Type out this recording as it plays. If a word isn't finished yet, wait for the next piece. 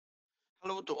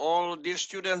Hello to all dear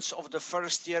students of the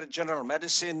first year general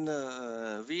medicine.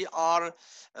 We are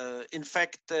in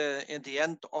fact in the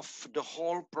end of the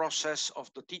whole process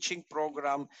of the teaching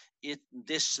program in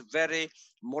this very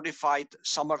modified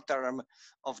summer term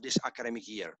of this academic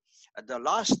year. The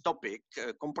last topic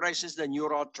comprises the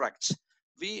neural tracts.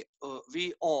 We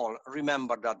all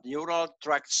remember that neural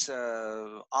tracts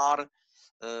are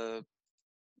uh,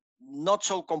 not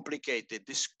so complicated.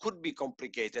 This could be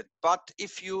complicated, but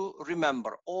if you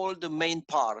remember all the main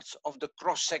parts of the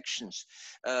cross sections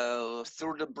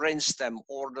through the brainstem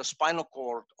or the spinal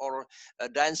cord or the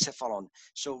encephalon,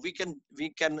 so we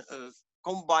can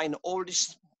combine all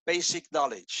this basic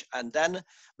knowledge, and then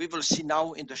we will see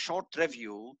now in the short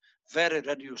review, very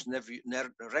reduced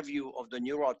review of the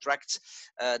neural tracts,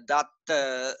 that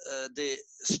the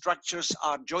structures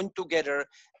are joined together.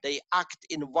 They act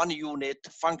in one unit,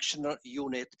 functional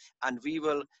unit, and we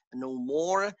will know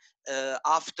more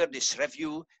after this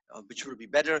review, which will be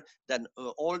better than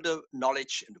all the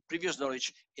knowledge and the previous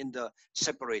knowledge in the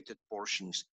separated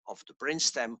portions of the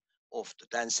brainstem, of the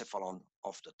diencephalon,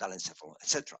 of the telencephalon,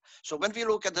 etc. So when we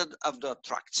look at the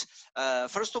tracts,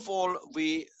 first of all,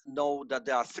 we know that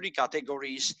there are three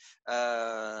categories.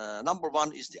 Number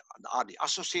one is the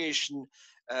association.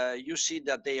 You see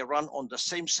that they run on the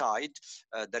same side.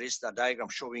 There is the diagram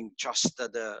showing just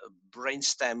the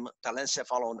brainstem,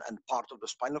 telencephalon, and part of the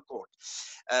spinal cord.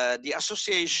 The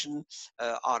association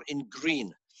are in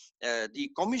green. The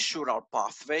commissural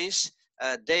pathways,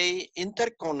 they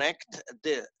interconnect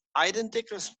the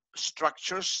identical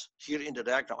structures here in the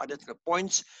diagram, identical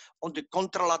points on the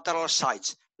contralateral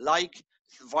sides, like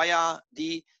via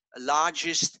the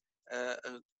largest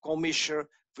commissure,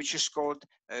 which is called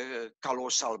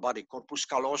callosal body, corpus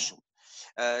callosum.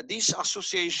 These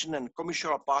association and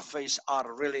commissural pathways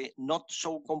are really not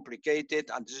so complicated,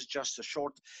 and this is just a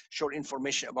short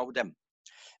information about them.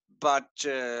 But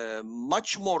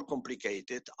much more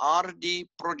complicated are the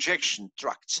projection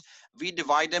tracts. We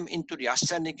divide them into the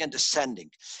ascending and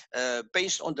descending.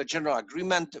 Based on the general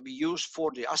agreement, we use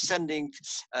for the ascending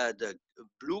the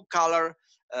blue color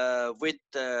with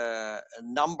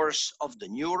numbers of the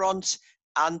neurons,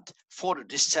 and for the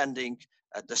descending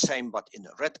the same but in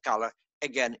a red color,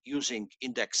 again using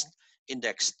indexed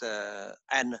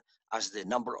n as the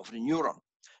number of the neuron.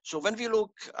 So when we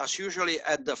look, as usually,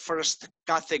 at the first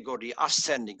category,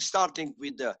 ascending, starting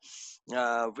with the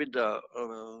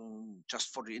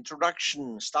just for the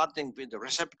introduction, starting with the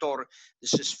receptor,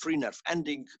 this is free nerve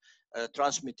ending,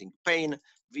 transmitting pain.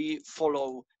 We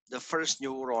follow the first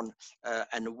neuron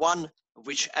and one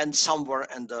which ends somewhere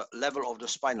in the level of the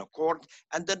spinal cord,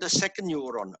 and then the second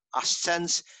neuron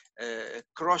ascends,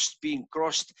 being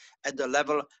crossed at the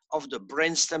level of the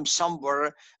brainstem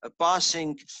somewhere,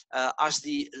 passing as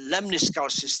the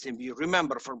lemniscal system. You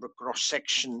remember from the cross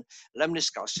section,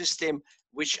 lemniscal system,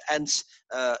 which ends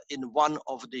in one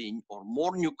of the or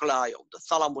more nuclei of the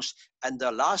thalamus, and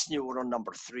the last neuron,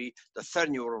 number 3, the third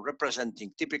neuron,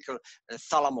 representing typical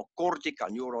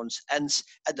thalamocortical neurons, ends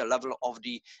at the level of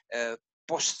the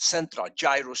post-central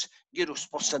gyrus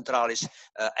postcentralis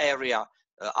area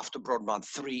after Brodmann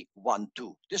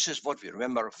 3-1-2. This is what we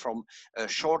remember from a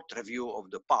short review of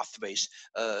the pathways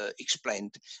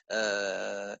explained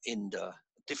in the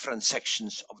different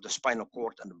sections of the spinal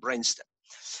cord and the brainstem.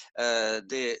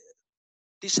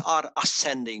 These are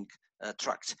ascending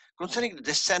tracts. Concerning the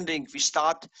descending, we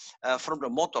start from the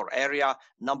motor area,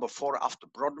 number 4 after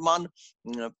Brodmann,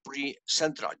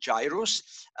 pre-central gyrus.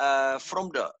 From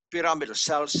the pyramidal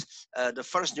cells, the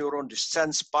first neuron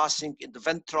descends, passing in the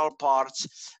ventral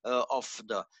parts of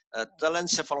the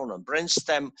telencephalon and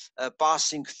brainstem,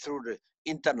 passing through the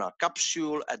internal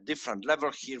capsule at different level.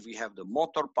 Here we have the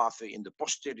motor pathway in the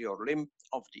posterior limb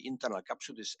of the internal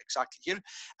capsule, is exactly here,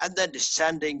 and then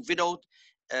descending without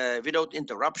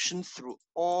interruption through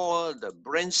all the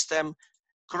brainstem,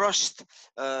 crossed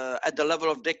at the level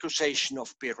of decussation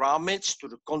of pyramids to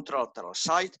the contralateral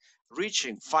side,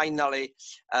 reaching finally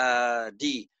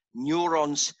the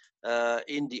neurons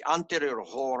in the anterior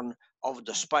horn of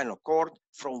the spinal cord,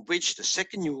 from which the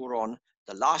second neuron,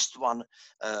 the last one,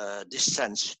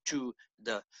 descends to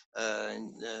the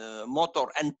motor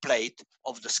end plate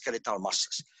of the skeletal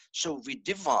muscles. So we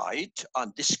divide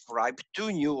and describe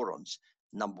two neurons.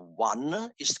 Number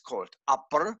 1 is called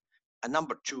upper, and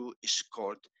number 2 is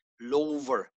called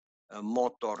lower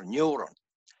motor neuron.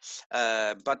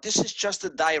 But this is just a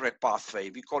direct pathway.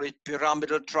 We call it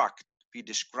pyramidal tract. We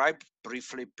described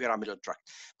briefly pyramidal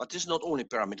tract, but this is not only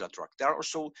pyramidal tract. There are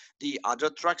also the other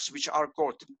tracts which are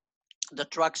called the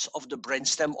tracts of the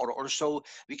brainstem, or also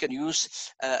we can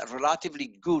use a relatively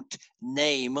good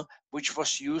name which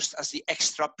was used as the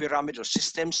extrapyramidal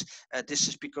systems. This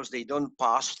is because they don't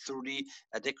pass through the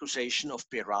decussation of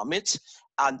pyramids,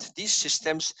 and these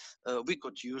systems we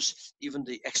could use even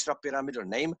the extrapyramidal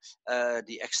name,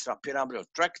 the extrapyramidal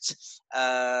tracts.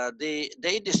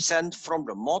 They descend from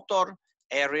the motor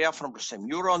area, from the same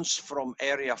neurons, from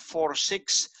area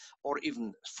 4-6 or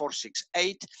even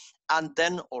 4-6-8, and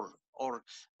then or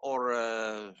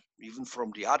even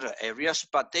from the other areas,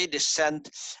 but they descend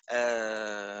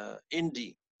in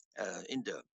the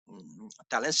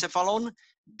telencephalon,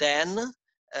 then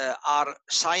are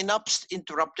synapses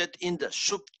interrupted in the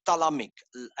subthalamic,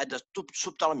 at the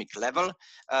subthalamic level.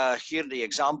 Here the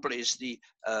example is the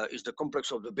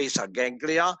complex of the basal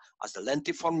ganglia as the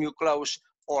lentiform nucleus,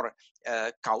 or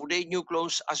caudate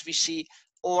nucleus as we see,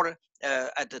 or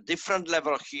at a different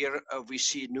level here, we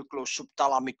see nucleus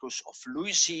subthalamicus of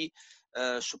Lewisy,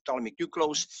 subthalamic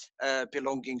nucleus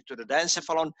belonging to the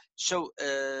diencephalon. So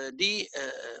the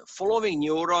following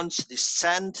neurons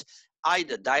descend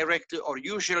either directly or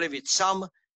usually with some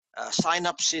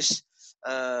synapses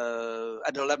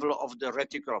at the level of the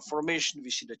reticular formation.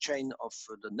 We see the chain of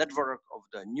the network of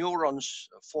the neurons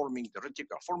forming the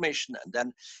reticular formation, and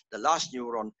then the last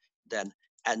neuron then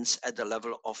ends at the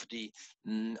level of the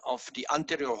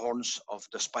anterior horns of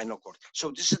the spinal cord. So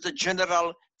this is the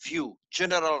general view,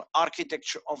 general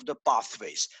architecture of the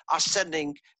pathways: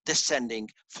 ascending, descending,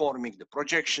 forming the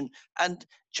projection, and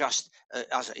just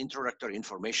as an introductory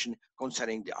information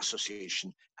concerning the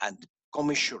association and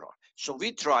commissural. So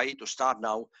we try to start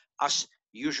now, as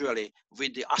usually,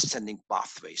 with the ascending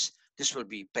pathways. This will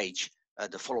be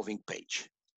the following page.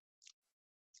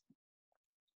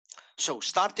 So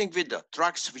starting with the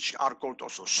tracts, which are called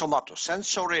also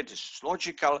somatosensory, this is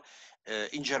logical.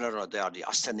 In general, they are the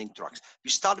ascending tracts. We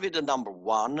start with the number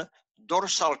 1,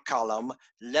 dorsal column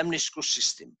lemniscus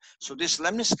system. So this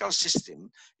lemniscal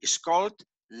system is called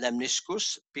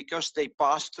lemniscus because they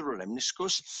pass through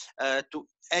lemniscus to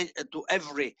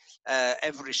every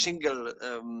single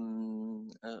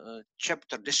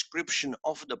chapter description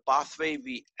of the pathway.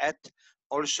 We add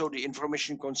also the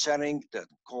information concerning the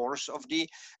course of the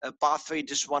pathway.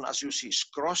 This one, as you see, is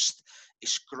crossed.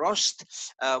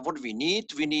 What we need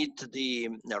the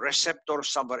receptor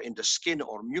somewhere in the skin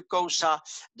or mucosa.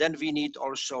 Then we need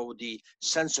also the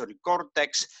sensory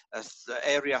cortex, the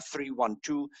area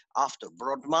 312 after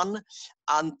Brodmann,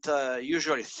 and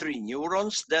usually 3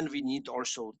 neurons. Then we need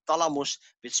also thalamus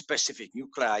with specific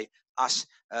nuclei, as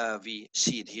we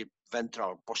see it here,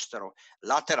 ventral,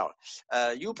 posterolateral.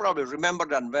 You probably remember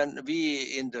that when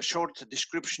we, in the short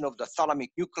description of the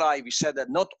thalamic nuclei, we said that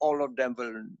not all of them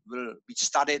will be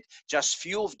studied, just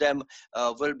few of them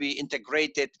will be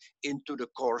integrated into the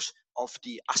course of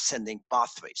the ascending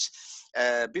pathways.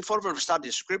 Before we start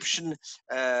description,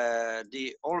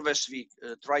 always we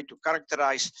try to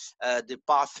characterize the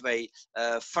pathway.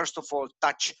 First of all,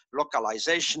 touch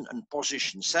localization and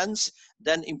position sense.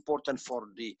 Then important for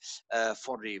the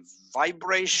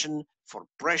vibration, for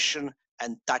pressure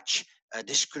and touch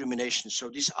discrimination. So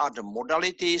these are the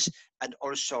modalities, and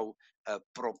also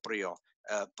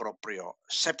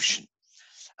proprioception.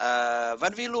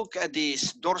 When we look at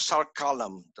this dorsal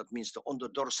column, that means on the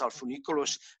dorsal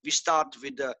funiculus, we start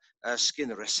with the skin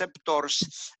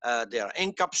receptors. They are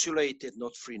encapsulated,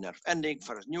 not free nerve ending,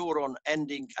 first neuron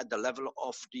ending at the level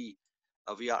of the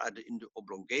we are in the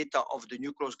oblongata of the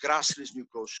nucleus gracilis,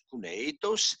 nucleus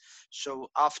cuneatus.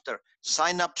 So after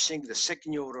synapsing, the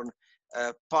second neuron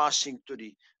passing to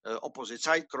the opposite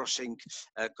side,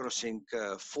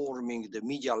 forming the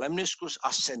medial lemniscus,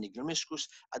 ascending lemniscus,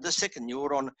 and the second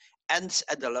neuron ends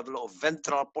at the level of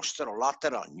ventral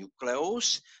posterolateral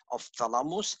nucleus of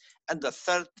thalamus, and the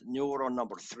third neuron,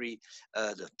 number 3,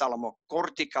 the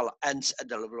thalamocortical, ends at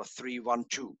the level of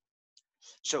 312.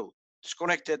 So it's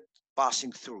connected,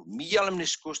 passing through medial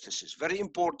lemniscus. This is very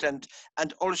important.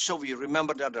 And also we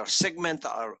remember that there is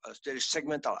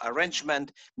segmental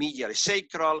arrangement, medially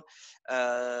sacral,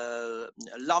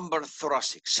 lumbar,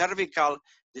 thoracic, cervical.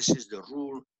 This is the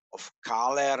rule of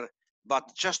Kahler, but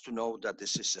just to know that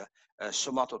this is a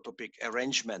somatotopic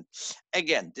arrangement.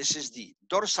 Again, this is the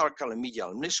dorsal column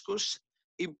medial lemniscus,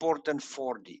 important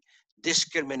for the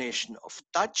discrimination of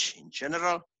touch in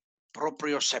general,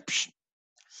 proprioception.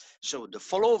 So the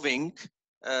following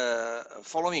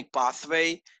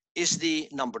pathway is the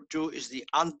number 2, is the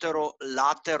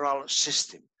anterolateral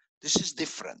system. This is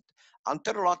different.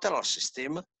 Anterolateral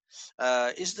system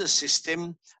is the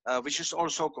system which is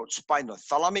also called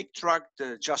spinothalamic tract,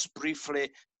 just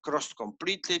briefly crossed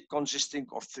completely, consisting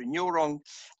of 3 neurons,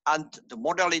 and the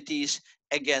modalities,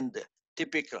 again, the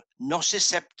typical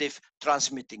nociceptive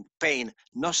transmitting pain,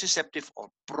 nociceptive or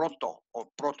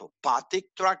protopathic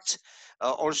tracts,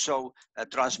 also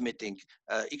transmitting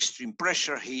extreme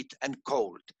pressure, heat, and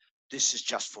cold. This is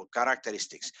just for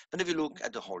characteristics. And if we look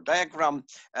at the whole diagram,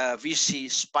 we see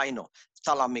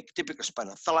spinothalamic, typical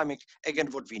spinothalamic. Again,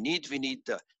 what we need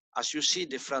the, as you see,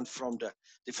 different from the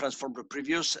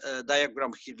previous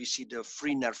diagram. Here we see the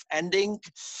free nerve ending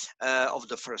of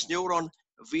the first neuron.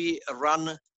 We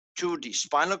run to the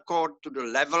spinal cord to the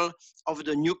level of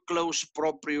the nucleus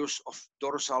proprius of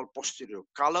dorsal posterior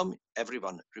column.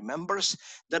 Everyone remembers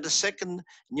that the second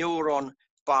neuron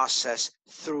passes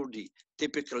through the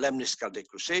typical lemniscal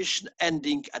decussation,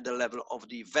 ending at the level of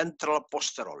the ventral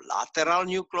posterolateral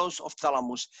nucleus of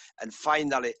thalamus, and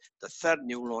finally the third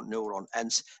neuron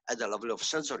ends at the level of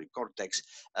sensory cortex,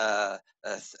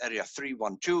 area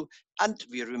 312, and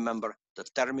we remember the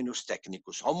terminus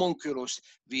technicus homunculus.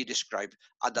 We described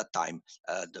at that time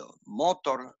the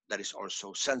motor, that is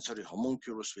also sensory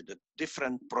homunculus with a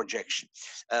different projection.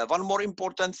 One more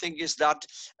important thing is that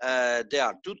there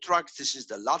are two tracts. This is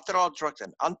the lateral tract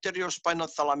and anterior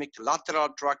spinothalamic. Lateral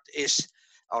tract is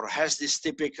or has this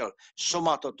typical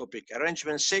somatotopic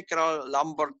arrangement, sacral,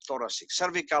 lumbar, thoracic,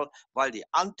 cervical, while the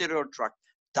anterior tract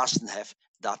doesn't have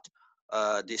that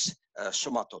this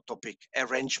somatotopic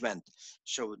arrangement.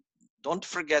 So don't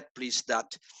forget, please,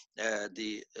 that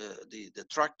the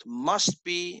tract must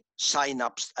be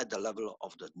synapsed at the level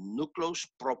of the nucleus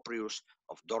proprius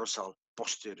of dorsal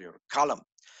posterior column.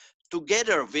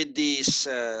 Together with this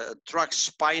tract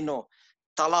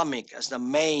spinothalamic as the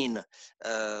main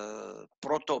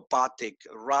protopathic,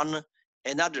 run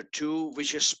another two,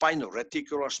 which is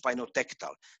spinoreticular,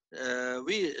 spinotectal.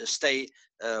 We stay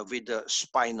with the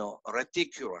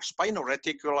spinoreticular.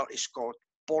 Spinoreticular is called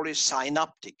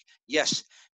polysynaptic. Yes,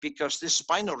 because this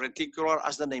spinoreticular,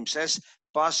 as the name says,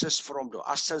 passes from the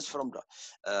ascends from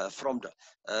the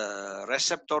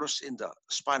receptors in the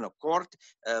spinal cord,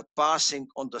 passing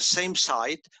on the same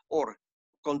side, or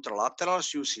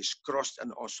contralaterals, uses crossed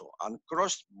and also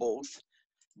uncrossed, both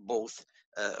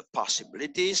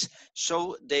possibilities.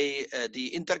 So the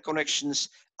interconnections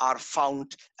are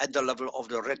found at the level of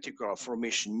the reticular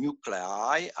formation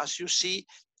nuclei, as you see,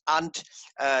 and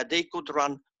they could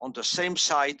run on the same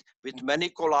side with many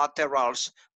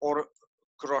collaterals, or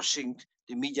crossing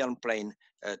the median plane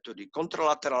to the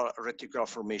contralateral reticular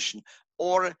formation,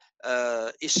 or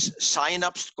is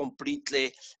synapsed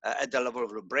completely at the level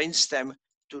of the brainstem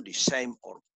to the same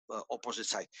or opposite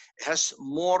side. It has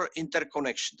more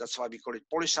interconnection. That's why we call it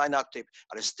polysynaptic,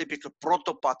 and it's typical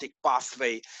protopathic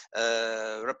pathway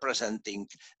representing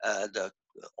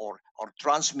or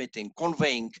transmitting,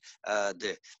 conveying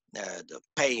the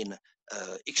pain,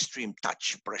 extreme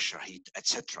touch, pressure, heat,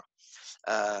 etc.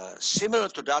 Similar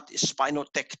to that is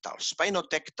spinotectal.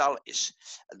 Spinotectal is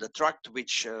the tract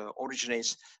which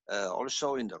originates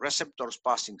also in the receptors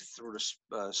passing through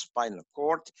the spinal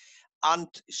cord, and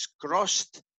is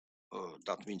crossed.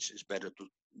 That means it's better to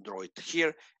draw it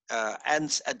here.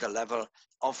 Ends at the level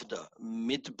of the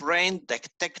midbrain,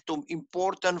 tectum,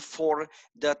 important for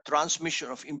the transmission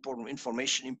of important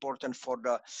information, important for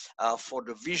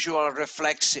the visual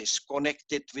reflexes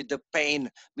connected with the pain.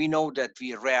 We know that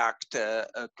we react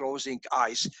closing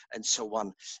eyes and so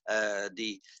on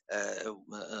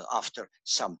after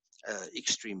some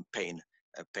extreme pain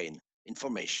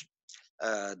information.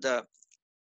 The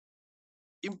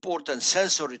important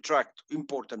sensory tract,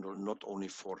 important not only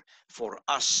for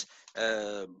us,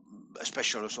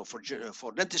 especially also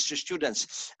for dentistry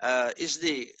students, is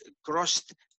the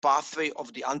crossed pathway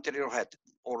of the anterior head,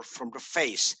 or from the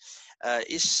face,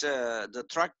 is the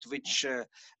tract which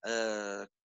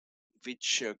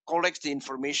collects the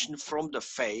information from the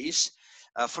face,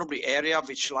 from the area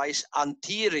which lies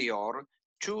anterior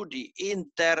to the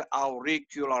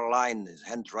interauricular line.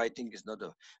 Handwriting is not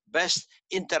the best.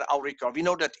 Interauricular. We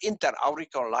know that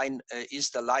interauricular line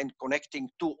is the line connecting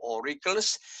two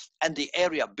auricles, and the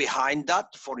area behind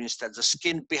that, for instance, the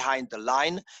skin behind the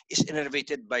line, is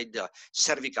innervated by the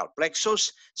cervical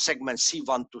plexus, segment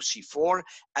C1 to C4,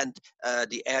 and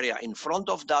the area in front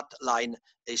of that line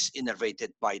is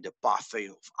innervated by the pathway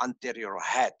of anterior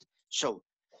head. So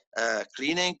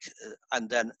cleaning and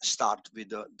then start with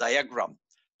the diagram.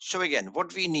 So again,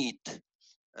 what we need,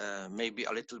 maybe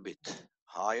a little bit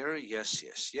higher. Yes.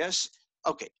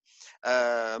 Okay.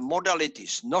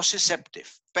 Modalities: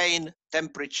 nociceptive, pain,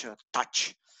 temperature,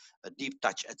 touch, deep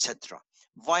touch, etc.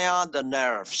 Via the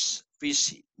nerves, we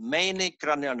see mainly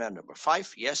cranial nerve number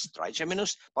 5, yes,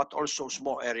 trigeminus, but also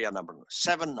small area number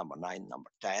 7, number 9,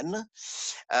 number 10.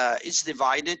 It's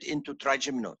divided into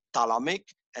trigeminothalamic,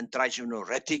 and trigeminal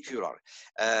reticular.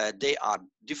 They are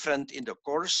different in the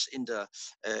course, in the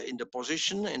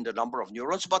position, in the number of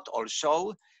neurons, but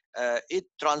also it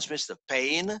transmits the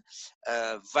pain,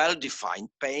 well-defined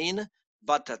pain.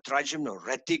 But the trigeminal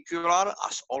reticular,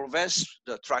 as always,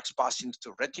 the tracts passing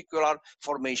through reticular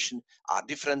formation are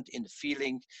different in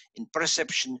feeling, in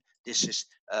perception. This is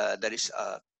there is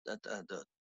the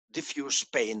diffuse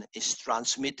pain is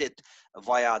transmitted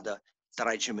via the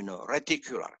trigeminal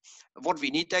reticular. What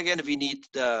we need again, we need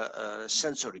the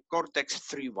sensory cortex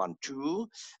 312.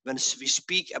 When we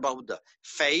speak about the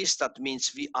face, that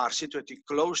means we are situated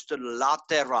close to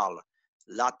the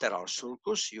lateral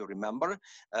sulcus. You remember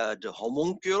the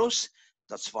homunculus.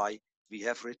 That's why we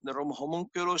have written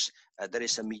homunculus. There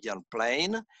is a median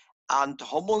plane, and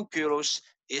homunculus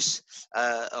is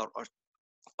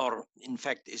or in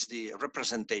fact is the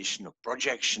representation of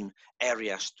projection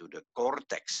areas to the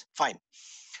cortex. Fine.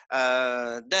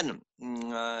 Then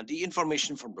the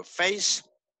information from the face,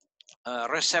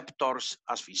 receptors,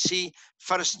 as we see,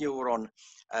 first neuron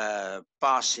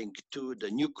passing to the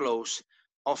nucleus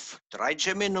of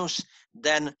trigeminus,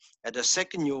 then the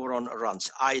second neuron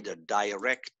runs either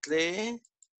directly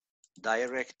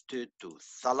to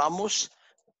thalamus,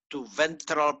 to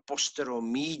ventral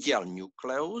posteromedial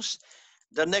nucleus.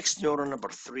 The next neuron, number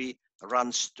 3,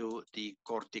 runs to the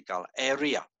cortical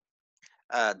area.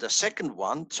 The second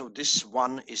one, so this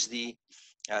one is the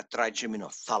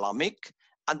trigeminothalamic,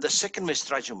 and the second is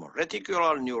trigeminal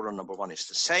reticular. Neuron number 1 is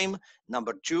the same.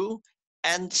 Number 2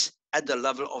 ends at the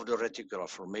level of the reticular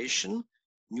formation,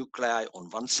 nuclei on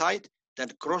one side,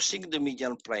 then crossing the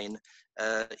median plane,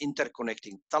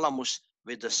 interconnecting thalamus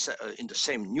with the in the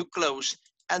same nucleus,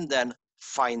 and then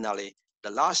finally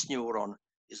the last neuron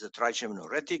is the trigeminal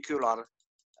reticular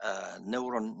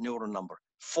neuron number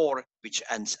 4, which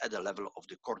ends at the level of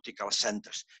the cortical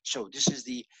centers. So this is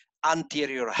the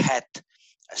anterior head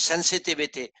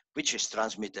sensitivity, which is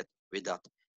transmitted with that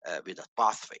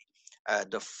pathway.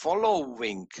 The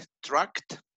following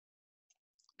tract,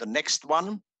 the next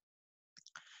one,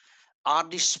 are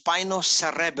the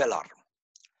spinocerebellar.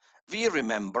 We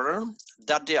remember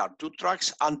that there are 2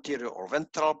 tracts, anterior or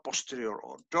ventral, posterior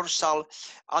or dorsal.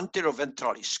 Anterior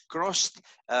ventral is crossed,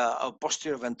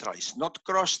 posterior ventral is not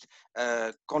crossed,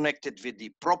 connected with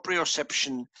the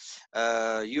proprioception.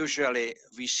 Usually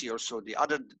we see also the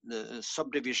other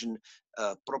subdivision,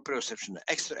 proprioception,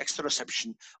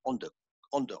 exteroception on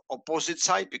the opposite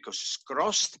side because it's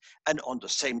crossed, and on the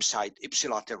same side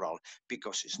ipsilateral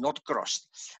because it's not crossed.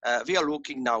 We are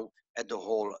looking now at the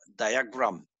whole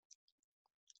diagram.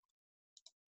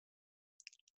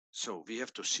 So we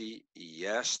have to see,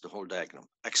 yes, the whole diagram.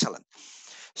 Excellent.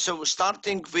 So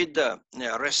starting with the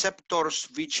receptors,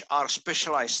 which are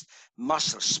specialized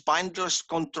muscle spindles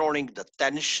controlling the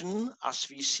tension, as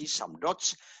we see some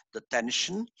dots, the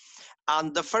tension.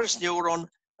 And the first neuron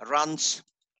runs,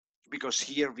 because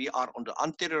here we are on the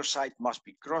anterior side, must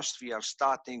be crossed. We are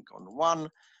starting on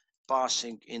 1,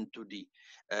 passing into the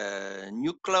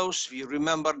nucleus. We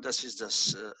remember this is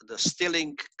the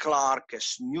Stilling-Clark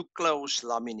nucleus,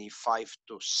 laminae 5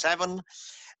 to 7,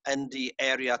 and the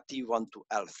area T1 to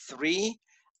L3.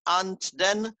 And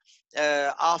then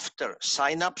after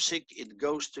synaptic, it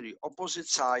goes to the opposite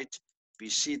side. We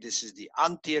see this is the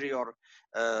anterior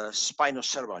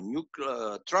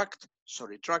spinocerebellar tract,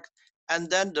 and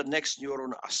then the next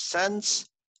neuron ascends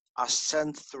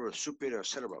through the superior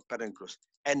cerebral pedunculus,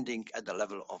 ending at the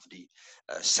level of the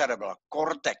cerebral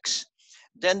cortex.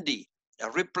 Then the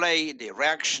replay, the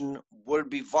reaction will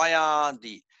be via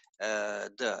the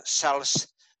cells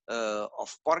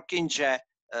of Purkinje,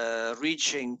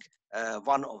 reaching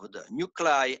one of the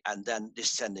nuclei, and then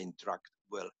descending tract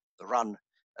will run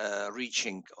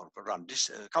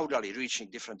caudally reaching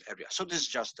different areas. So this is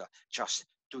just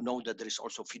to know that there is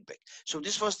also feedback. So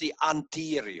this was the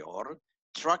anterior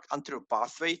tract, anterior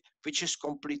pathway, which is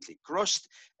completely crossed,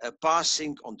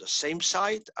 passing on the same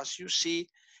side as you see,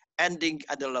 ending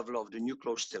at the level of the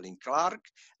nucleus Stilling-Clark,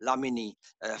 laminae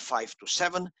 5 to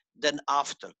 7. Then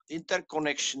after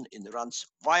interconnection, it runs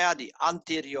via the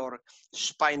anterior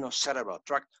spinocerebellar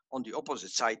tract on the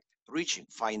opposite side, reaching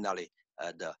finally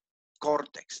the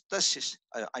cortex. This is,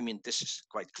 this is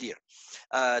quite clear.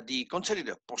 Consider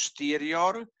the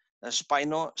posterior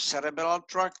spinocerebellar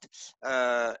tract.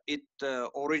 It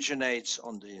originates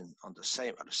at the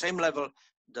same level.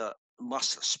 The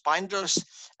muscle spindles,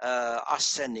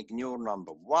 ascending neuron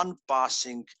number 1,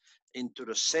 passing into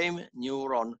the same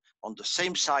neuron on the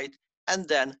same side, and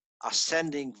then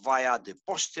ascending via the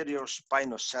posterior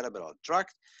spinocerebellar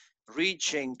tract,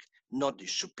 reaching not the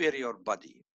superior but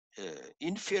the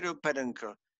inferior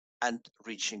peduncle, and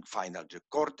reaching finally the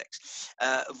cortex.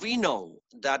 We know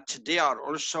that there are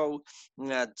also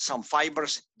some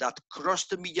fibers that cross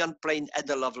the median plane at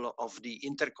the level of the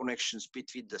interconnections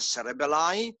between the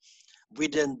cerebelli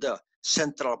within the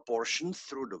central portion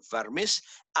through the vermis.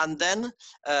 And then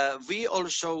we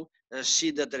also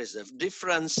see that there is a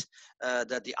difference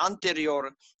that the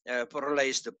anterior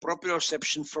relays the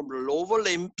proprioception from the lower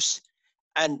limbs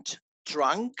and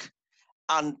trunk,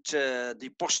 and the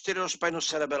posterior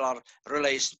spinocerebellar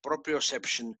relays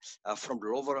proprioception from the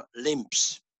lower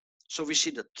limbs. So we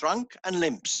see the trunk and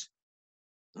limbs.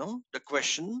 No, the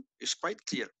question is quite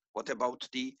clear. What about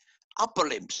the upper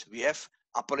limbs? We have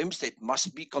upper limbs that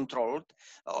must be controlled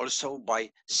also by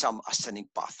some ascending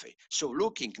pathway. So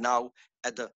looking now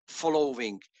at the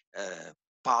following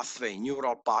pathway,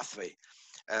 neural pathway,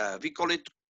 we call it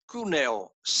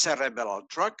cuneocerebellar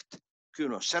tract.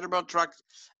 Cuneocerebellar tract,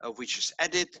 which is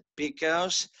added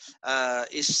because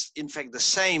is in fact the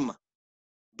same,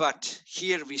 but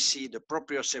here we see the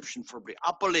proprioception from the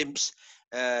upper limbs.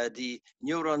 The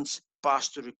neurons pass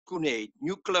to the cuneate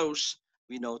nucleus.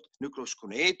 We note nucleus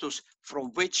cuneatus,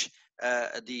 from which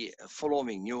the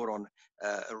following neuron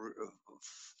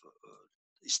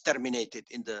is terminated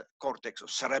in the cortex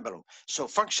of cerebellum. So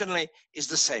functionally is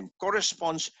the same,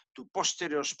 corresponds to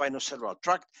posterior spinocerebellar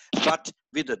tract, but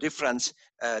with the difference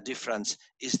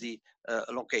is the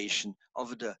location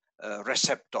of the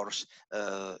receptors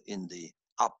in the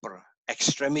upper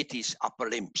extremities, upper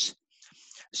limbs.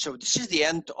 So this is the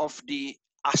end of the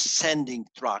ascending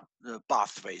tract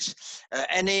pathways.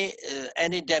 Any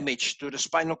damage to the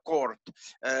spinal cord,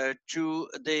 to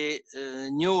the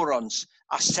neurons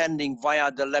ascending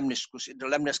via the lemniscus, in the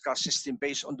lemniscal system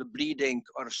based on the bleeding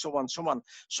or so on, so on.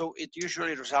 So it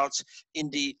usually results in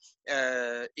the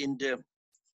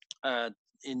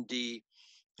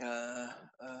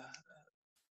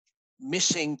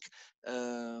missing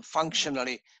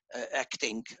functionally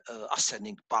acting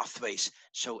ascending pathways.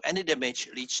 So any damage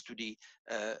leads to the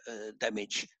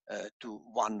damage to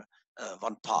one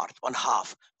part, one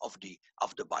half of the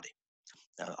body.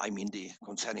 I mean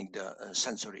concerning the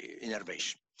sensory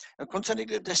innervation. Concerning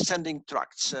the descending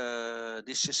tracts,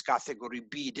 this is category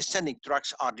B. Descending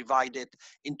tracts are divided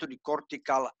into the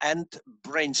cortical and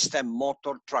brainstem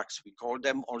motor tracts. We call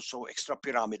them also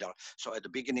extrapyramidal. So at the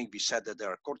beginning we said that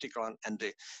there are cortical and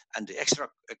the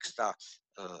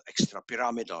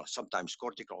extrapyramidal, sometimes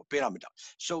cortical or pyramidal.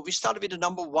 So we start with the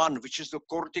number one, which is the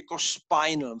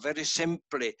corticospinal. Very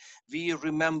simply, we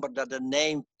remember that the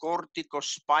name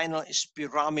corticospinal is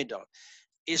pyramidal,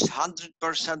 is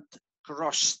 100%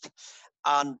 crossed,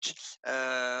 and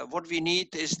what we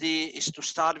need is to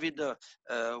start with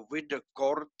the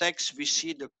cortex. We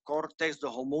see the cortex,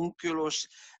 the homunculus.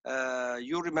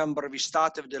 You remember we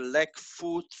started with the leg,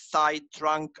 foot, thigh,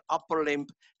 trunk, upper limb,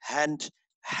 hand,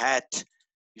 head.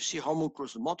 You see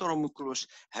homunculus, the motor homunculus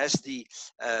has the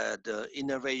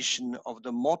innervation of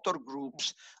the motor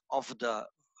groups of the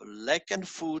leg and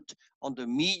foot on the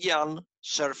median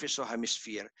surface of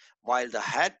hemisphere, while the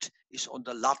head is on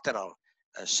the lateral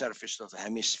surface of the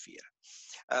hemisphere.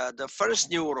 The first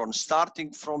neuron,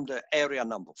 starting from the area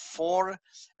number 4,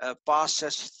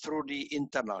 passes through the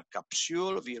internal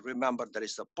capsule. We remember there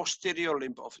is the posterior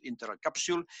limb of internal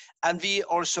capsule, and we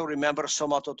also remember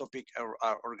somatotopic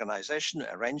organization,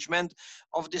 arrangement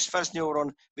of this first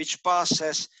neuron, which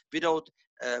passes without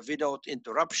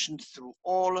interruption through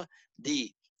all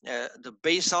the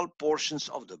basal portions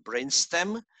of the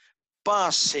brainstem,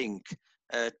 passing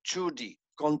to the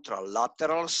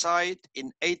contralateral side.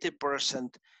 In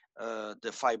 80%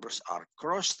 the fibers are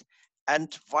crossed,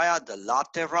 and via the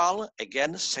lateral,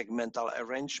 again segmental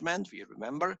arrangement, we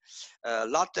remember,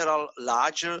 lateral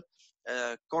larger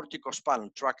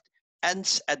corticospinal tract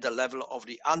ends at the level of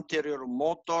the anterior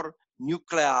motor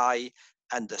nuclei,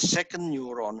 and the second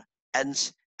neuron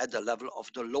ends at the level of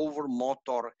the lower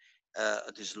motor,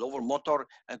 this lower motor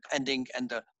ending and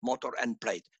the motor end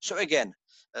plate. So again,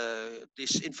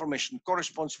 this information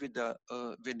corresponds with the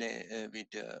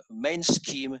main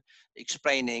scheme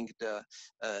explaining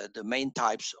the main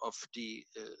types of the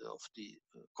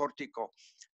cortico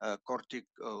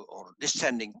or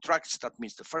descending tracts. That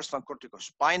means the first one,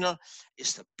 corticospinal,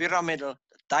 is the pyramidal.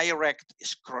 The direct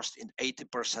is crossed in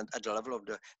 80% at the level of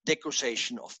the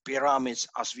decussation of pyramids,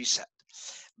 as we said.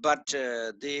 But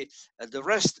the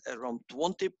rest, around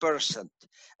 20%,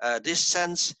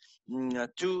 descends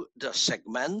to the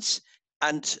segments,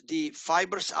 and the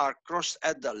fibers are crossed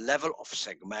at the level of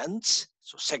segments,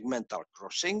 so segmental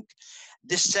crossing,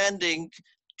 descending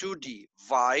to the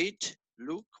wide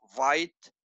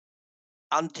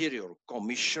anterior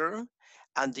commissure,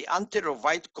 and the anterior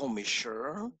wide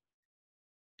commissure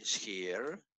is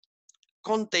here,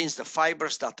 contains the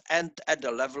fibers that end at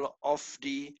the level of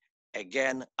the,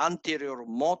 again, anterior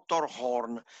motor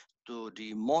horn to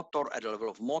the motor, at the level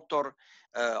of motor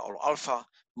or alpha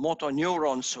motor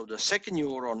neuron. So the second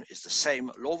neuron is the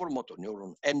same lower motor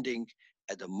neuron ending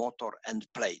at the motor end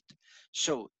plate.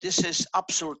 So this is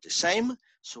absolutely same.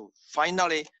 So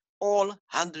finally, all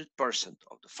 100%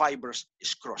 of the fibers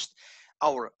is crossed.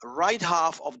 Our right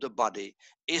half of the body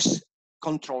is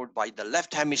controlled by the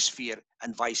left hemisphere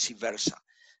and vice versa.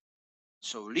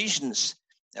 So lesions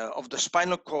of the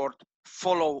spinal cord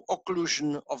follow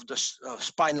occlusion of the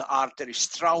spinal arteries,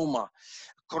 trauma,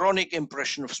 chronic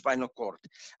impression of spinal cord,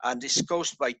 and is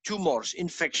caused by tumors,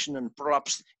 infection, and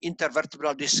prolapsed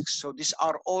intervertebral discs. So these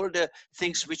are all the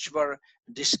things which were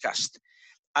discussed.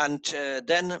 And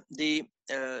then the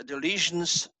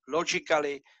lesions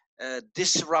logically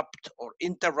disrupt or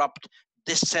interrupt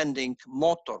descending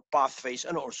motor pathways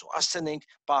and also ascending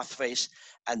pathways,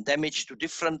 and damage to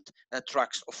different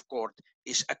tracts of cord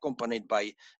is accompanied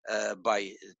by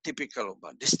typical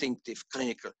distinctive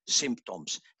clinical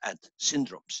symptoms and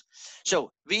syndromes.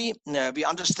 So we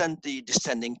understand the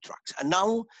descending tracts, and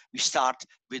now we start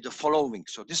with the following.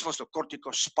 So this was the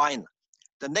corticospinal.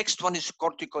 The next one is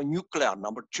corticonuclear,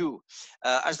 number 2.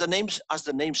 As the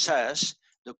name says,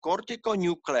 the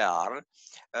corticonuclear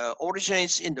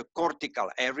originates in the cortical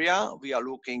area. We are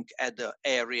looking at the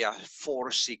area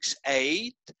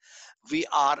 468. We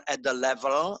are at the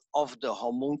level of the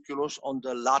homunculus on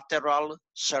the lateral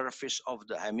surface of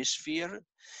the hemisphere.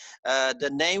 The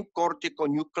name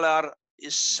corticonuclear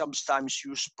is sometimes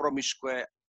used promiscuous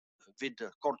with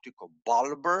the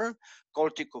corticobulbar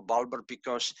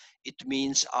because it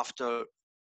means, after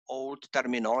old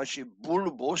terminology,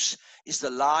 bulbus is the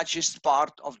largest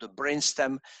part of the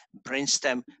brainstem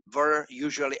where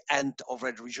usually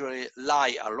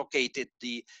lie are located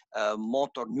the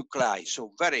motor nuclei.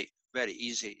 So very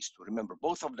easy is to remember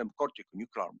both of them.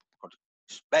 Corticonuclear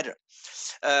is better.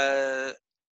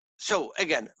 So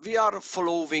again, we are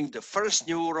following the first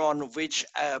neuron which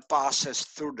passes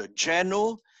through the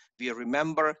genu. We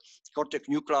remember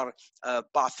corticonuclear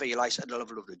pathway lies at the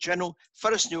level of the genu.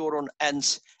 First neuron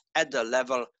ends at the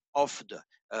level of the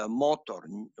motor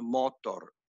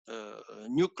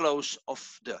nucleus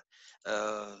of the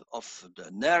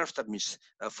nerve. That means,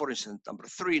 for instance, number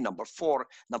 3, number 4,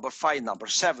 number 5, number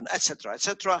 7, etc.,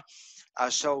 etc.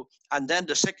 So, and then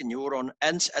the second neuron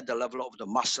ends at the level of the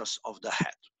muscles of the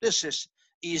head. This is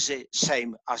easy,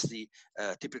 same as the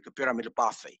typical pyramidal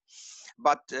pathway.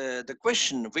 But the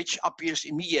question which appears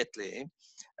immediately,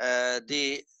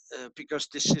 because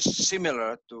this is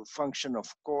similar to function of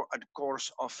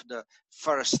course of the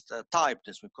first type,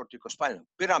 this corticospinal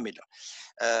pyramidal.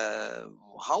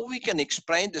 How we can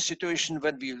explain the situation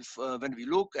when we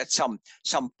look at some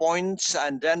points,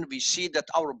 and then we see that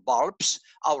our bulbs,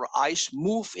 our eyes,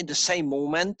 move in the same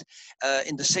moment,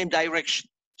 in the same direction.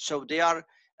 So they are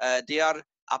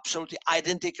absolutely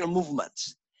identical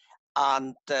movements.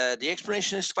 And the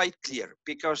explanation is quite clear,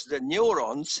 because the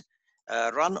neurons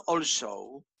run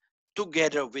also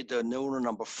together with the neuron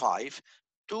number 5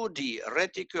 to the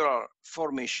reticular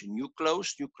formation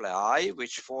nuclei,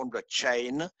 which form the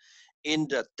chain in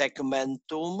the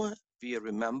tegmentum. We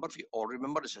all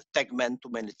remember, there's a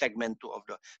tegmentum, and the tegmentum of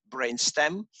the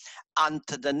brainstem. And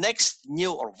the next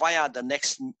via the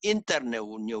next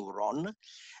interneuron,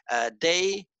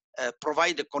 they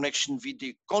provide a connection with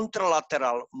the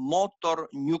contralateral motor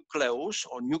nucleus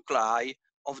or nuclei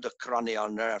of the cranial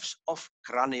nerves,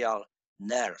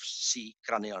 see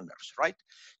cranial nerves, right?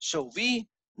 So we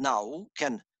now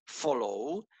can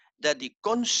follow that the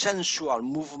consensual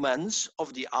movements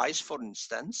of the eyes, for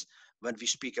instance, when we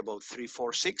speak about 3,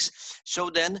 4, 6, so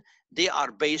then they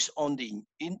are based on the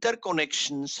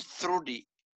interconnections through the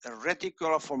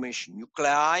reticular formation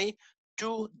nuclei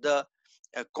to the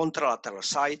contralateral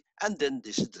side, and then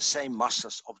this is the same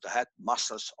muscles of the head,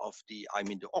 muscles of the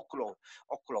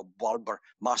oculobulbar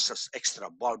muscles,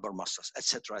 extrabulbar muscles,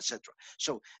 etc., etc.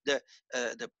 So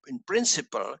in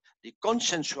principle, the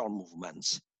consensual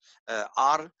movements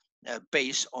are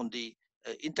based on the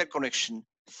interconnection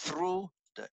through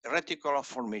the reticular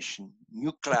formation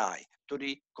nuclei to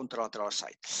the contralateral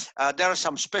side. There are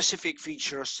some specific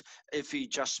features. If we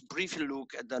just briefly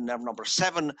look at the nerve number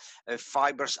 7,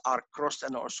 fibers are crossed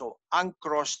and also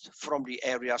uncrossed from the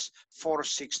areas 4,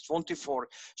 6, 24.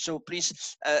 So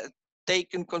please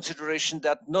take in consideration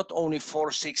that not only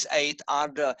 4, 6, 8 are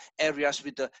the areas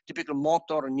with the typical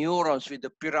motor neurons, with the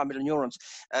pyramidal neurons.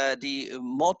 The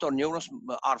motor neurons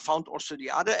are found also in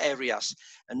the other areas,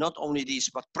 and not only these,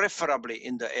 but preferably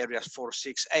in the areas 4,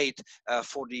 6, 8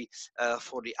 for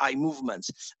the eye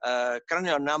movements.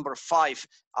 Cranial number 5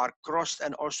 are crossed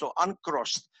and also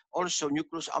uncrossed. Also,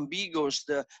 nucleus ambiguous,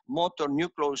 the motor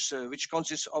nucleus, which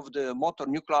consists of the motor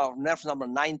nuclei of nerve number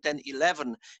 9, 10,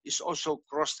 11, is also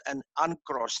crossed and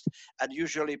uncrossed, and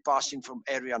usually passing from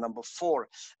area number 4.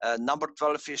 Number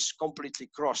 12 is completely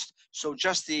crossed. So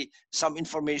just some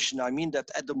information. I mean that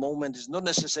at the moment it's not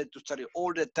necessary to study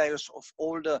all the details of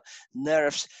all the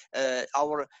nerves.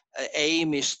 Our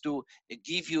aim is to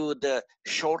give you the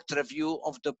short review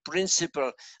of the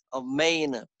principle of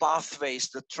main pathways,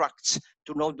 the tracts,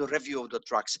 to know the review of the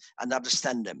tracts and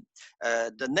understand them.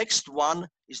 The next one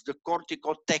is the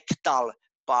corticotactile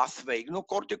pathway. You know,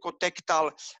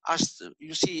 corticotactile, as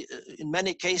you see, in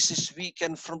many cases, we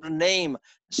can, from the name,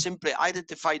 simply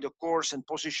identify the course and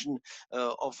position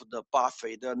of the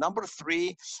pathway. The number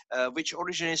 3, which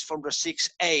originates from the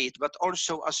 6-8, but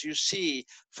also, as you see,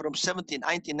 from 17,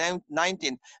 19,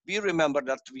 19, we remember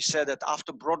that we said that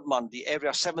after Brodmann, the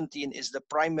area 17 is the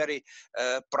primary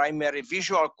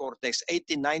visual cortex.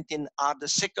 18, 19 are the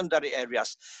secondary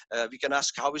areas. We can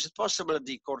ask, how is it possible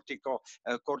the cortical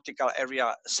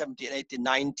area 17, 18,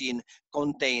 19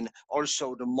 contain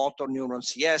also the motor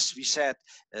neurons? Yes, we said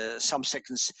some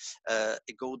seconds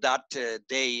ago that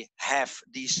they have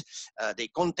these, they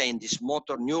contain these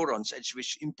motor neurons,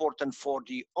 which is important for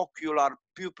the ocular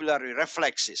pupillary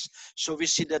reflexes. So we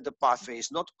see that the pathway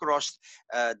is not crossed,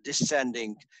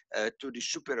 descending to the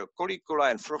superior colliculi,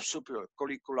 and from superior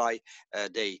colliculi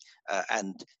they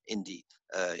end in the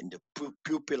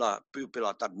pupilla.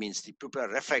 That means the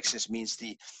pupillary reflexes, means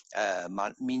the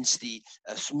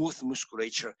smooth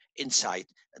musculature inside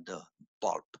the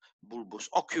bulbus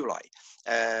oculi.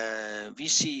 We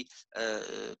see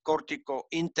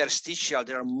cortico-interstitial.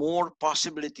 There are more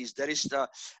possibilities. There is the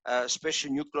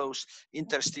special nucleus,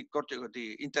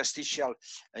 the interstitial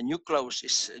nucleus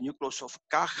is nucleus of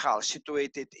Cajal,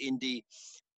 situated in the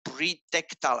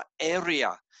pretectal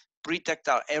area.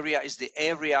 Pretectal area is the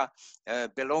area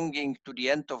belonging to the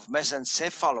end of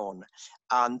mesencephalon,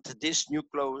 and this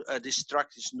this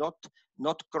tract is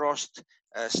not crossed,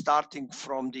 starting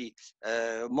from the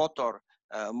motor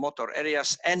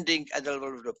areas, ending at the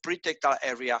level of the pretectal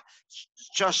area.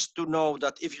 Just to know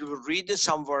that if you read it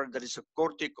somewhere, there is a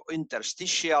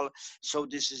cortico-interstitial. So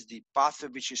this is the pathway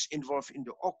which is involved in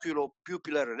the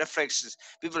oculopupillary reflexes.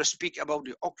 We will speak about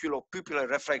the oculopupillary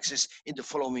reflexes in the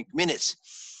following minutes.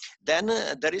 Then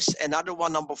there is another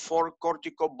one, number 4,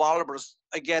 corticobulbar.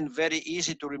 Again, very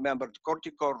easy to remember.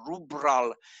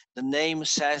 Corticorubral, the name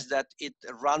says that it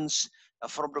runs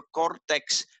from the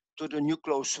cortex to the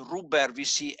nucleus ruber. We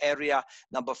see area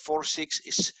number 4, 6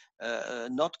 is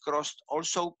not crossed,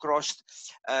 also crossed,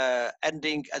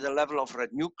 ending at the level of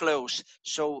red nucleus.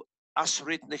 So as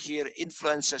written here,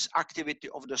 influences activity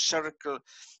of the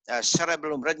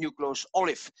cerebellum, red nucleus,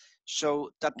 olive. So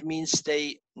that means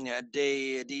these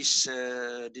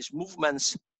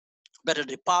movements, whether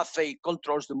the pathway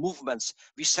controls the movements.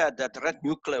 We said that red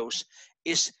nucleus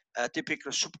is a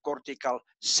typical subcortical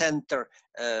center,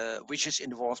 which is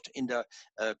involved in the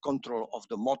control of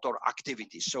the motor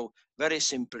activity. So very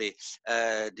simply,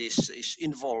 this is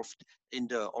involved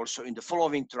in also in the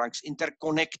following tracts,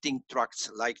 interconnecting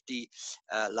tracts like the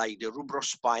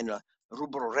rubrospinal,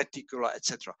 rubroreticular,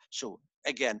 etc. So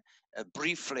again,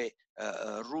 briefly,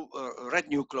 red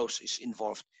nucleus is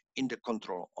involved in the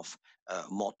control of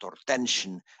motor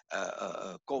tension,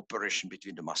 cooperation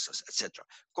between the muscles, etc.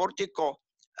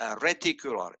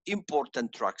 Cortico-reticular,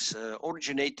 important tracts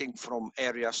originating from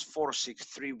areas 4, 6,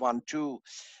 3, 1, 2,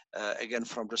 again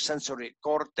from the sensory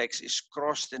cortex, is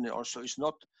crossed and also is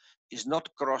not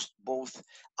crossed. Both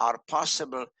are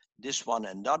possible, this one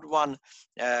and that one.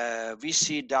 We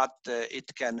see that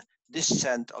it can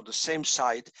descend on the same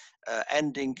side,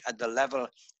 ending at the level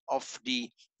of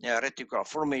the reticular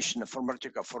formation. From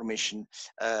reticular formation,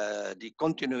 the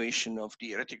continuation of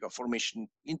the reticular formation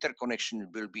interconnection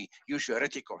will be usually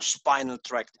reticulospinal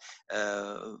tract,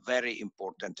 very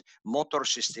important motor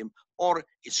system, or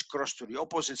it's crossed to the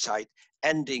opposite side,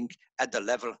 ending at the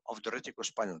level of the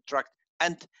reticulospinal tract,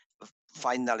 and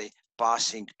finally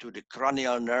passing to the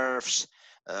cranial nerves.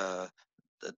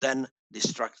 Then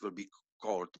this tract will be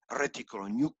called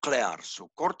reticulonuclear. So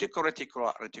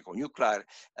corticoreticular, reticulonuclear,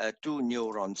 2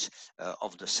 neurons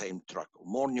of the same tract,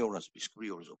 more neurons, because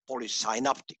also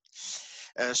polysynaptic.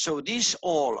 So these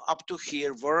all up to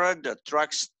here were the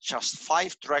tracts, just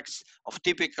 5 tracts of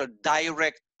typical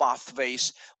direct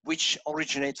pathways which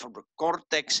originate from the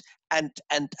cortex and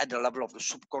at the level of the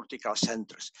subcortical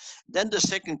centers. Then the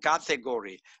second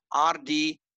category are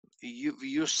the, we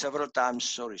use several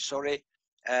times, the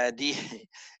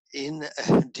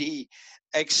the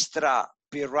extra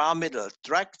pyramidal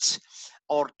tracts,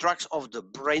 or tracts of the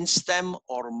brainstem,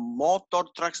 or motor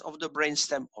tracts of the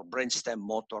brainstem, or brainstem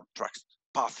motor tracts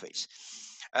pathways.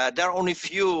 There are only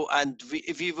few, and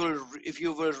if you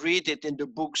will read it in the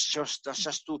books, just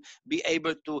to be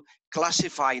able to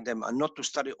classify them and not to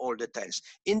study all details.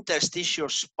 Interstitial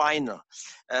spinal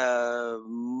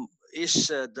is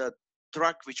the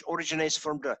tract which originates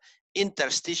from the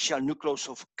interstitial nucleus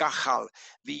of Cajal.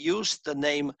 We used the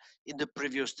name in the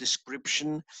previous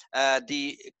description.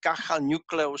 The Cajal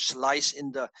nucleus lies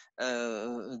in the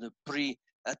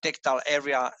pre-tectal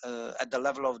area at the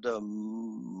level of the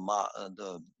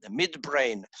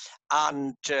midbrain,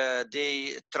 and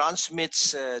they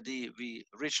transmits we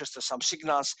register some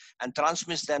signals and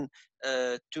transmits them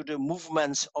to the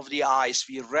movements of the eyes.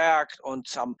 We react on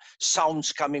some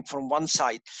sounds coming from one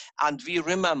side, and we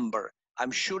remember,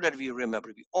 I'm sure that we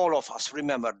remember, all of us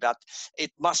remember, that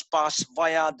it must pass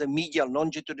via the medial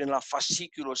longitudinal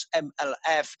fasciculus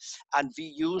MLF, and we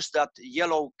use that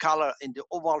yellow color in the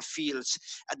oval fields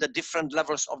at the different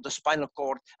levels of the spinal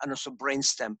cord and also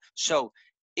brainstem. So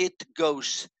it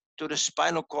goes to the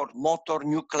spinal cord motor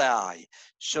nuclei.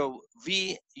 So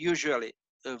we usually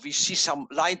we see some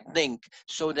lightning,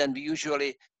 so then we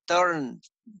usually turn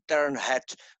head,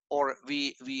 or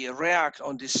we react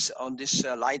on this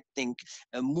lightning,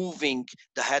 moving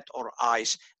the head or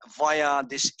eyes via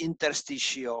this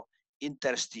interstitial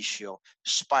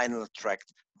spinal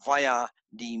tract, via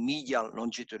the medial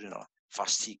longitudinal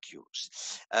fasciculus.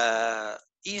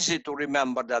 Easy to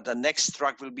remember that the next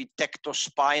tract will be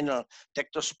tectospinal.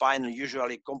 Tectospinal,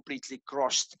 usually completely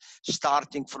crossed,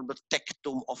 starting from the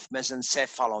tectum of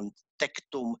mesencephalon.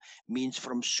 Tectum means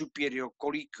from superior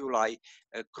colliculi,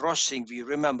 crossing. We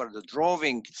remember the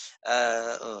drawing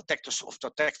of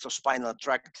the tectospinal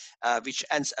tract, which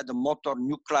ends at the motor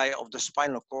nuclei of the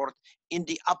spinal cord in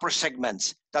the upper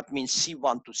segments. That means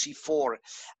C1 to C4,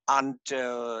 and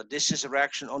this is a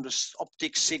reaction on the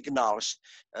optic signals,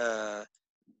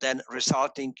 then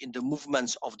resulting in the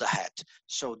movements of the head.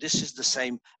 So this is the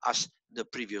same as the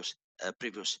previous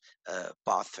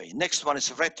pathway. Next one is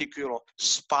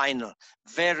reticulospinal,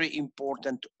 very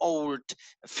important, old,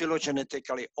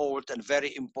 phylogenetically old and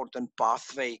very important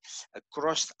pathway,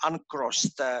 crossed,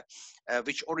 uncrossed,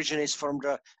 which originates from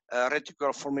the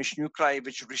reticular formation nuclei,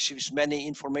 which receives many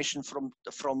information from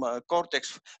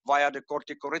cortex via the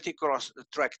cortico-reticular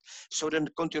tract. So then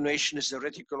the continuation is the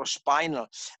reticulospinal,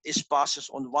 is passes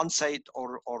on one side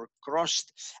or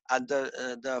crossed, and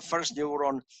the first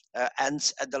neuron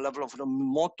ends at the level of the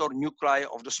motor nuclei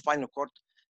of the spinal cord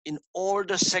in all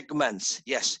the segments,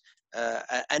 yes,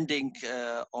 ending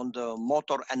on the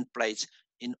motor end plates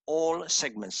in all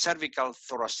segments, cervical,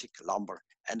 thoracic, lumbar,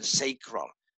 and sacral.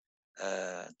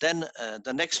 Then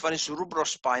the next one is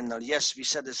rubrospinal. Yes, we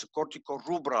said it's a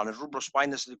cortico-rubral, and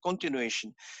rubrospinal is the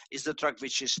continuation, is the tract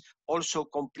which is also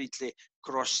completely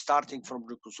crossed, starting from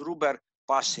lucus ruber,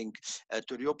 passing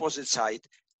to the opposite side,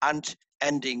 and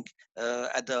ending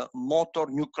at the motor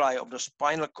nuclei of the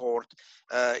spinal cord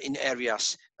in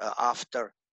areas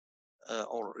after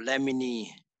or lamini,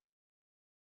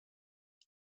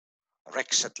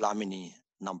 rexet lamini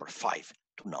number 5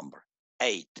 to number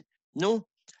 8. No?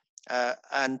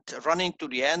 And running to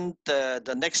the end,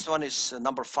 the next one is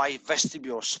number 5,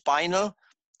 vestibulospinal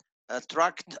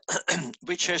tract,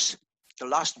 which is the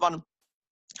last one.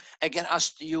 Again,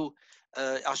 as you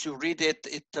read it,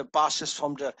 it passes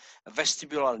from the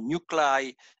vestibular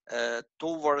nuclei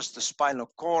towards the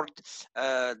spinal cord.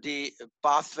 The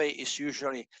pathway is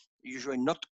usually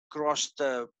not crossed,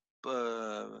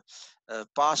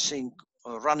 passing,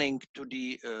 running to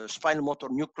the spinal motor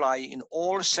nuclei in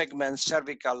all segments,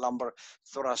 cervical, lumbar,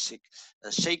 thoracic,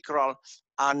 sacral,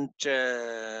 and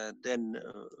then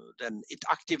it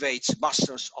activates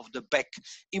muscles of the back,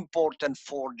 important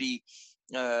for the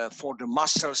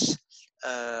muscles,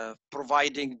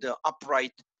 providing the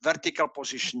upright vertical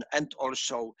position, and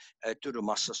also to the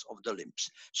muscles of the limbs.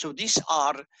 So these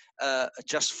are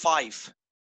just 5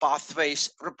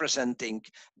 pathways representing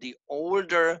the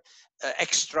older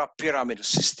extra pyramidal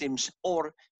systems,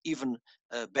 or even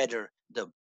better, the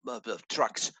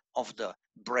tracts of the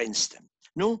brainstem.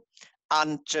 No?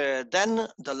 And then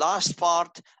the last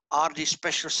part are the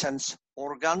special sense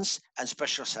organs and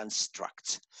special sense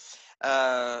tracts.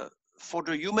 For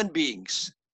the human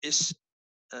beings is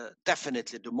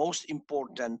definitely the most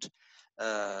important,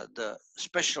 the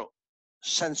special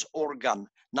sense organ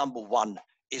number 1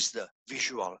 is the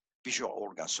visual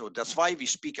organ. So that's why we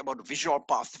speak about visual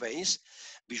pathways.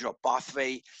 Visual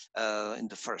pathway in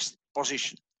the first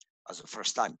position as the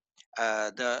first time.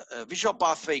 The visual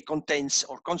pathway consists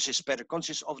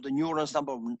of the neurons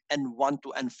number N1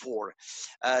 to N4.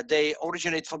 They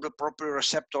originate from the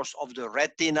proprioceptors of the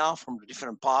retina, from the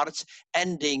different parts,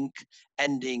 ending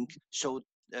so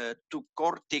to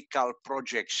cortical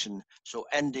projection, so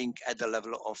ending at the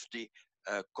level of the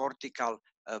cortical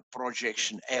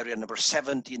projection area number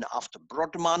 17 after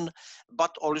Brodmann,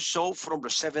 but also from the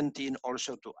 17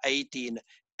 also to 18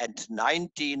 and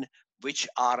 19, which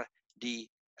are the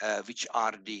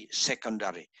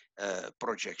secondary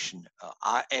projection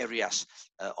areas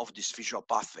of this visual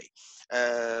pathway.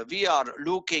 We are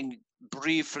looking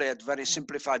briefly at very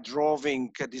simplified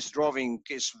drawing. This drawing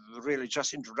is really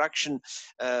just introduction.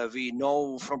 We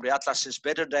know from the atlases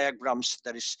better diagrams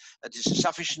that is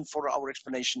sufficient for our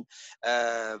explanation.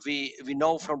 We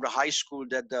know from the high school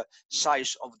that the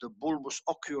size of the bulbus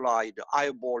oculi, the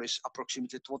eyeball, is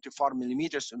approximately 24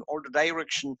 millimeters in all the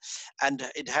direction, and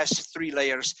it has 3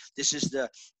 layers. This is the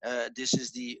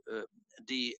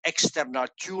external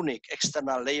tunic,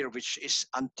 external layer, which is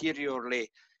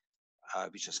anteriorly,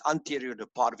 the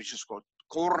part which is called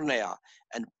cornea,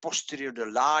 and posterior, the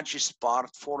largest part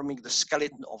forming the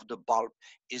skeleton of the bulb,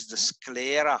 is the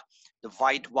sclera, the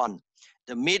white one.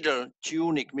 The middle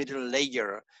tunic, middle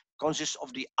layer, consists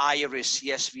of the iris.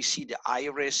 Yes, we see the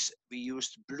iris. We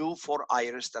used blue for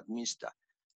iris. That means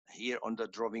here on the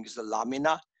drawing is the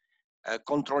lamina,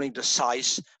 controlling the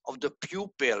size of the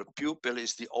pupil. Pupil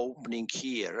is the opening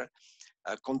here,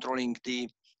 controlling the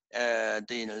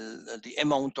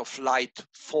amount of light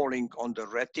falling on the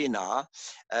retina.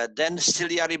 Then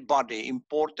ciliary body.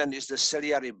 Important is the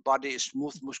ciliary body,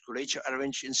 smooth musculature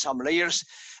arranged in some layers,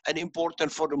 and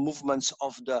important for the movements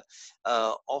of the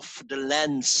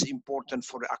lens, important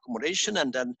for the accommodation.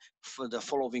 And then for the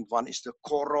following one is the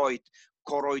choroid.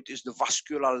 Choroid is the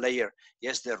vascular layer.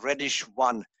 Yes, the reddish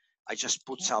one. I just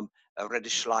put some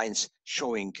reddish lines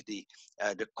showing the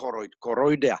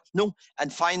choroidea. No,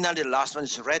 and finally, the last one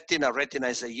is retina. Retina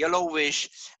is a yellowish.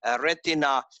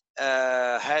 Retina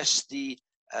has the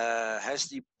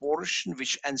portion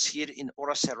which ends here in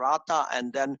ora serrata,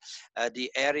 and then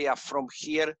the area from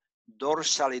here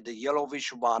dorsally, the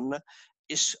yellowish one,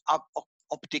 is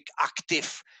optic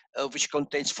active, which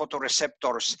contains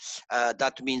photoreceptors.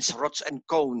 That means rods and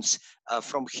cones.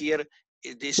 From here,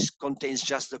 this contains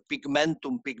just the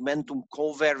pigmentum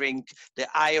covering the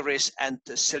iris and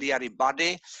the ciliary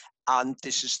body, and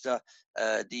this is the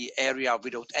area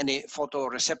without any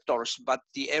photoreceptors. But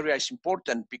the area is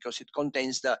important because it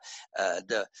contains the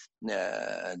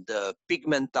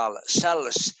pigmental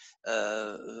cells,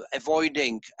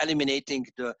 eliminating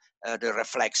the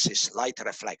reflexes, light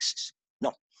reflexes.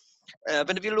 No,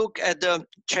 when we look at the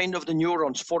chain of the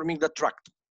neurons forming the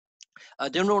tract,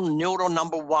 the neuron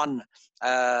number 1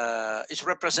 is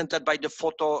represented by the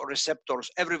photoreceptors.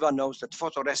 Everyone knows that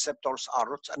photoreceptors are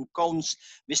rods and cones.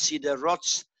 We see the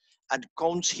rods and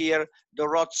cones here, the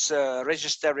rods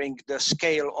registering the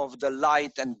scale of the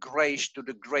light and grayish to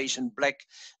the grayish and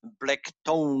black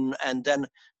tone, and then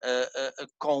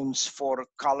cones for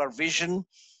color vision.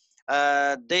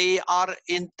 They are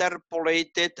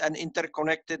interpolated and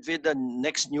interconnected with the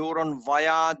next neuron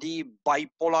via the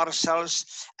bipolar cells,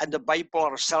 and the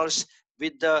bipolar cells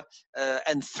with the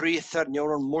N3 third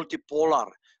neuron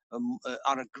multipolar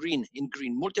are green.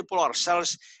 Multipolar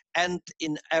cells and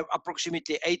in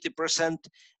approximately 80%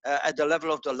 at the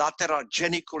level of the lateral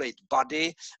geniculate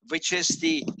body, which is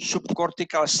the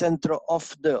subcortical center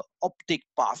of the optic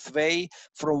pathway,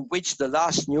 from which the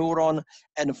last neuron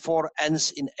N4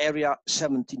 ends in area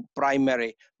 17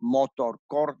 primary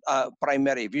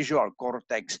primary visual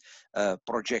cortex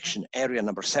projection area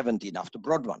number 17 after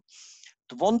Brodmann.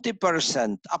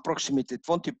 20%, approximately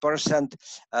 20%,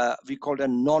 we call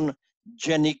them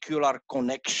non-genicular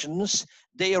connections.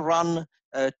 They run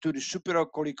to the superior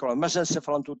collicular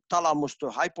mesencephalon, to thalamus, to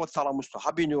hypothalamus, to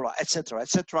habenula, etc.,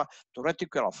 to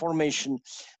reticular formation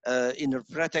in the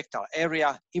pretectal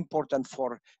area, important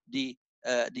for the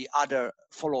other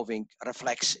following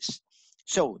reflexes.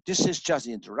 So this is just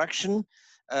the introduction.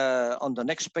 On the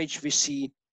next page, we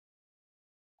see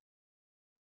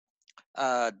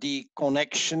the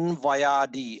connection via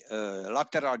the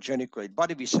lateral geniculate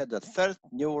body. We said the third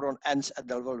neuron ends at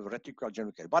the level of reticular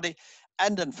geniculate body,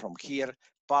 and then from here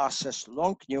passes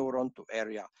long neuron to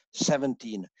area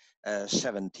 17,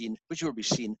 which will be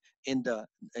seen in the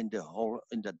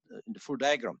full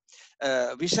diagram.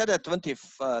 We said that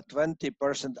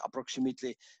 20%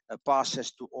 approximately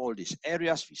passes to all these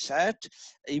areas. We said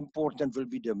important will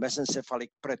be the mesencephalic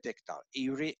pretectal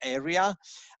area,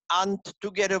 and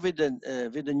together with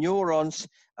the neurons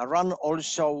run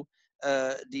also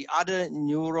the other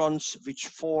neurons which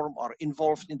form or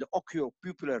involved in the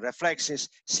oculo-pupillar reflexes,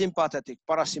 sympathetic,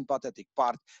 parasympathetic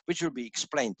part, which will be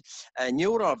explained. A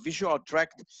neural visual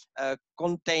tract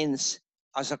contains,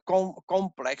 as a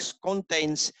complex,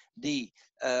 contains the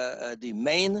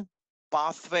main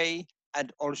pathway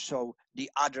and also the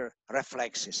other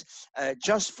reflexes.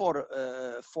 Just for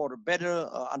better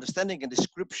understanding and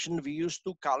description, we use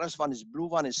two colors. One is blue,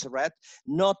 one is red,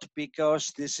 not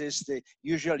because this is the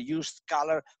usual used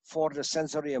color for the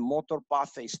sensory and motor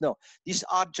pathways. No, these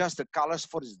are just the colors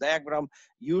for this diagram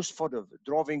used for the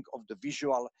drawing of the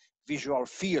visual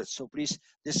field. So please,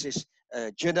 this is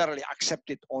generally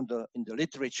accepted in the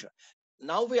literature.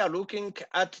 Now we are looking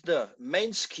at the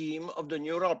main scheme of the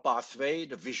neural pathway,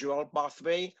 the visual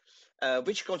pathway,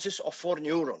 which consists of 4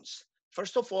 neurons.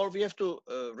 First of all, we have to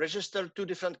register 2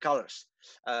 different colors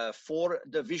for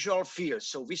the visual field.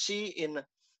 So we see in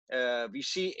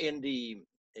the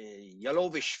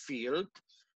yellowish field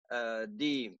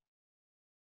the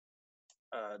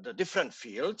different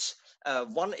fields.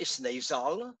 One is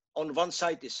nasal. On one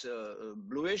side is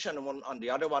bluish, and on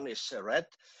the other one is red.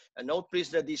 Note please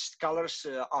that these colors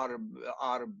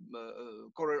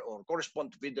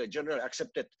correspond with the generally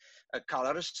accepted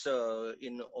colors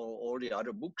in all the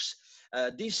other books.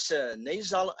 These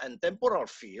nasal and temporal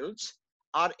fields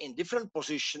are in different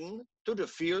position to the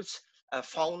fields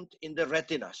found in the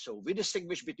retina. So we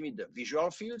distinguish between the visual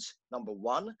fields, number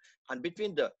 1, and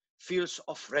between the fields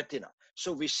of retina.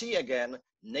 So we see again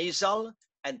nasal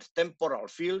and temporal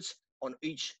fields on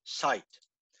each side.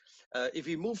 If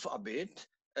we move a bit,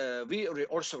 we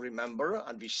also remember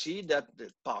and we see that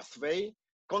the pathway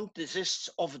consists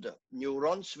of the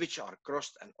neurons which are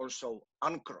crossed and also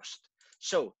uncrossed.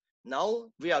 So now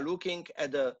we are looking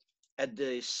at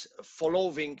this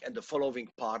following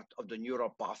part of the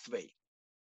neural pathway.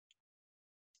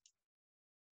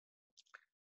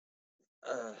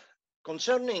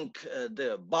 Concerning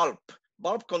the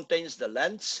bulb contains the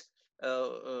lens.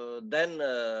 Then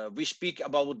we speak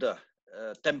about the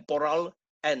temporal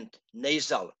and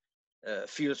nasal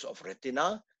fields of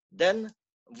retina. Then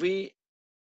we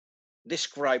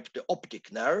describe the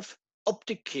optic nerve,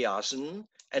 optic chiasm,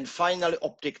 and finally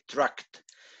optic tract.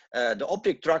 The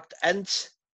optic tract ends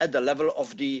at the level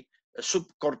of the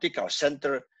subcortical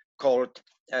center called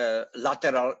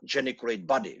lateral geniculate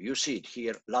body. You see it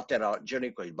here, lateral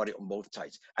geniculate body on both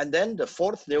sides. And then the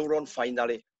 4th neuron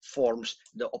finally forms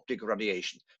the optic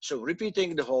radiation. So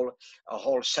repeating the whole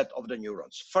set of the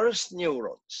neurons. First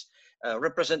neurons,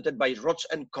 represented by rods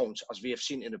and cones, as we have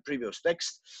seen in the previous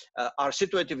text, are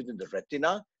situated within the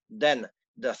retina. Then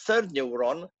the 3rd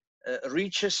neuron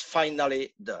reaches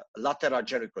finally the lateral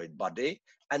geniculate body.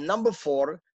 And number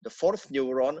 4, the 4th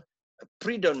neuron,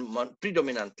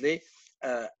 predominantly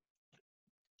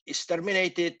is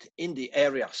terminated in the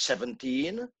area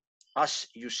 17, as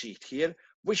you see it here,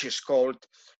 which is called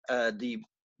the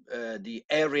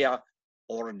area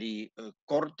or the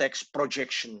cortex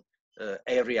projection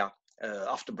area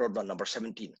after Broadband number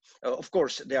 17. Of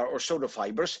course, there are also the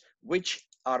fibers which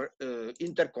are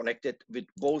interconnected with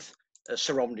both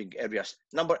surrounding areas,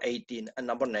 number 18 and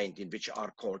number 19, which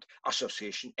are called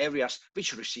association areas,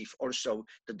 which receive also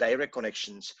the direct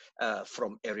connections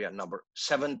from area number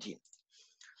 17.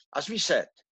 As we said,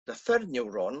 the 3rd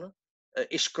neuron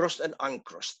is crossed and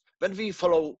uncrossed. When we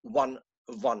follow one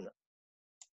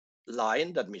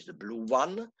line, that means the blue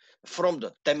one, from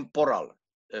the temporal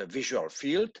visual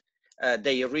field,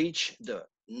 they reach the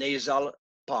nasal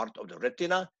part of the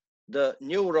retina. The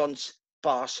neurons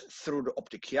pass through the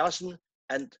optic chiasm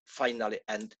and finally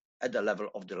end at the level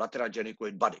of the lateral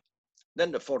geniculate body.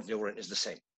 Then the 4th neuron is the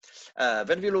same.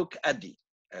 When we look at the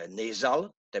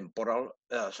nasal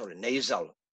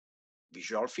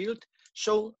visual field,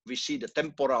 so we see the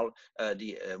temporal,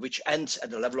 which ends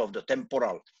at the level of the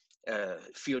temporal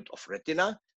field of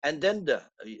retina, and then the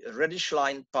reddish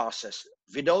line passes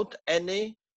without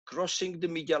any crossing the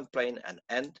median plane and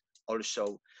end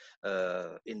also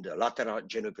in the lateral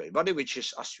geniculate body, which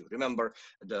is, as you remember,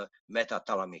 the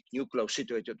metathalamic nucleus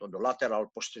situated on the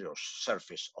lateral posterior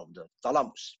surface of the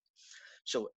thalamus.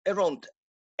 So around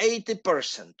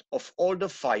 80% of all the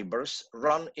fibers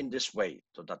run in this way.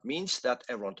 So that means that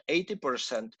around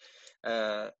 80%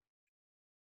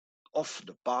 of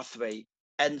the pathway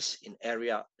ends in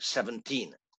area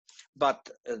 17. But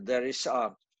there is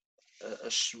a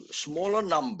smaller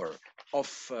number of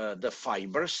the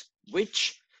fibers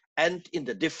which end in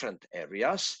the different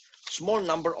areas. Small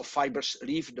number of fibers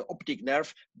leave the optic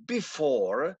nerve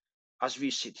before, as we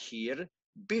sit here,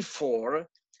 before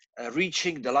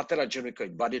reaching the lateral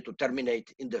genicular body to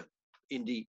terminate in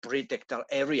the pretectal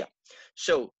area.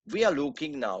 So we are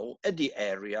looking now at the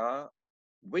area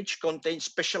which contains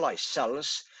specialized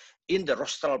cells in the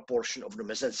rostral portion of the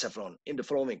mesencephalon. In the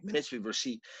following minutes, we will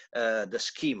see the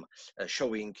scheme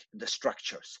showing the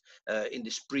structures in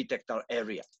this pretectal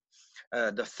area.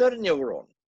 The third neuron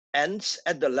ends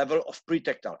at the level of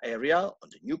pretectal area on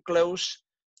the nucleus,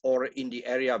 or in the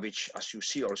area which, as you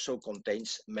see, also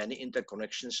contains many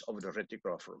interconnections of the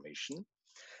reticular formation.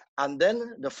 And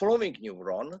then the following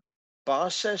neuron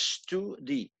passes to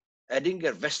the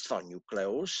Edinger-Westphal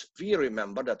nucleus. We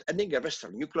remember that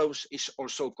Edinger-Westphal nucleus is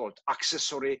also called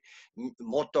accessory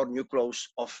motor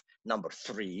nucleus of number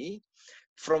 3,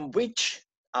 from which,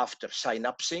 after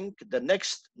synapsing, the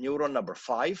next neuron, number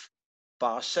 5,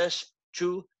 passes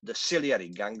to the ciliary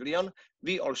ganglion.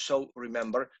 We also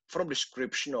remember from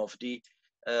description of the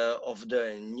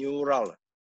neural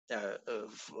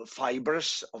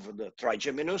fibers of the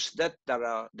trigeminus that there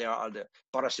are the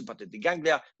parasympathetic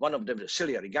ganglia. One of them, the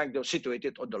ciliary ganglion,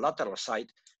 situated on the lateral side,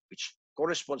 which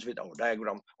corresponds with our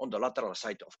diagram on the lateral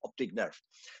side of optic nerve.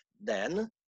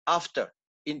 Then, after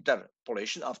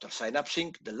interpolation, after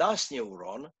synapsing, the last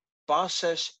neuron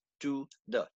passes to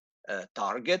the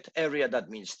target area. That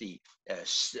means to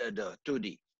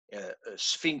the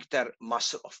sphincter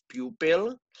muscle of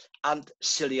pupil and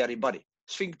ciliary body.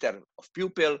 Sphincter of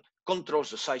pupil controls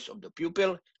the size of the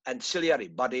pupil, and ciliary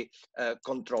body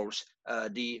controls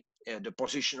the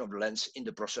position of the lens in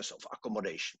the process of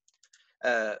accommodation.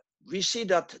 We see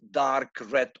that dark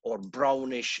red or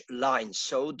brownish lines,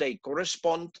 so they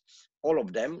correspond, all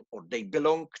of them, or they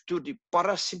belong to the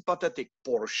parasympathetic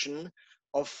portion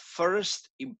of first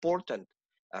important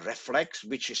reflex,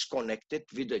 which is connected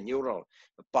with the neural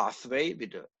pathway,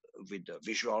 with the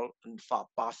visual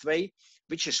pathway,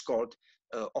 which is called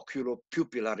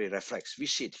oculopupillary reflex. We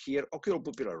see it here.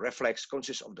 Oculopupillary reflex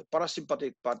consists of the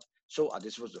parasympathetic part. So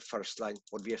this was the first line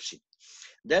what we have seen.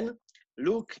 Then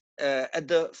look at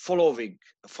the following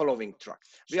track.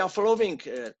 We are following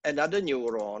another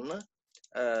neuron,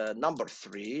 number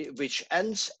 3, which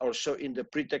ends also in the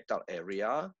pretectal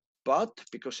area, but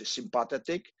because it's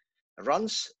sympathetic,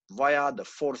 runs via the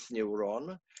 4th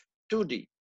neuron to the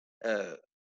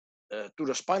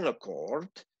spinal cord,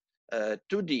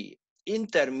 to the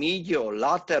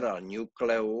intermediolateral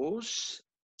nucleus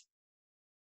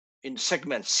in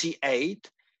segment C8,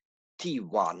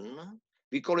 T1.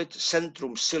 We call it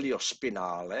centrum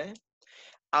ciliospinale.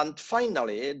 And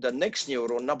finally, the next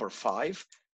neuron, number 5,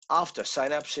 after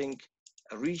synapsing,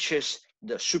 reaches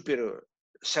the superior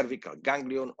cervical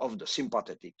ganglion of the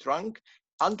sympathetic trunk,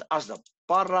 and as the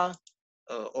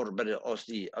as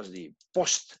the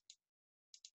post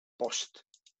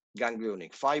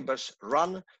ganglionic fibers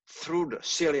run through the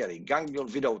ciliary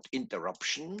ganglion without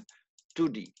interruption to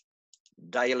the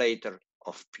dilator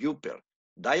of pupil.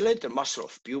 Dilator muscle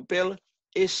of pupil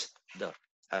is the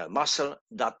muscle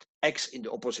that acts in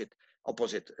the opposite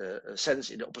sense,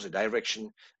 in the opposite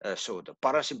direction. So the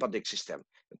parasympathetic system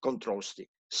controls the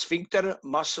sphincter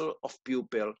muscle of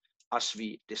pupil, as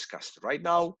we discussed right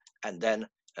now, and then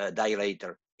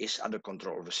dilator is under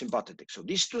control of the sympathetic. So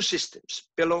these two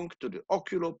systems belong to the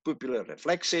oculopupillary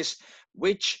reflexes,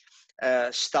 which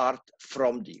start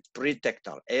from the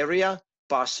pretectal area,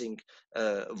 passing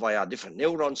via different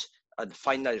neurons, and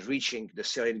finally reaching the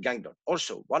ciliary ganglion.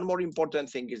 Also, one more important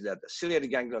thing is that the ciliary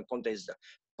ganglion contains the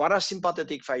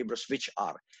parasympathetic fibers, which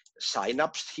are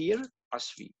synapsed here,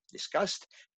 as we discussed,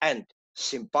 and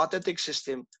sympathetic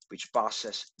system, which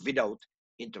passes without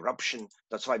interruption.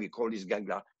 That's why we call these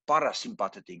ganglia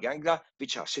parasympathetic ganglia,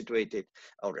 which are situated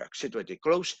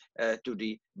close to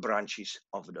the branches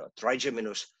of the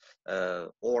trigeminus,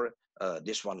 or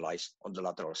this one lies on the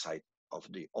lateral side of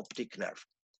the optic nerve.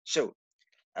 So,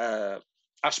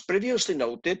 as previously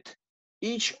noted,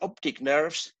 each optic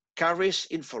nerve carries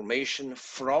information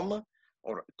from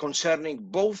or concerning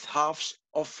both halves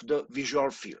of the visual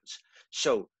fields.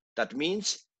 So that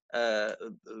means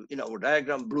in our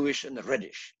diagram, bluish and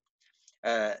reddish.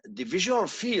 The visual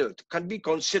field can be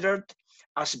considered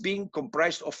as being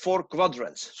comprised of 4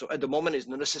 quadrants. So at the moment, it's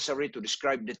not necessary to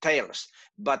describe details,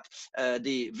 but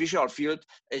the visual field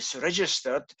is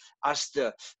registered as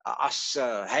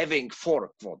having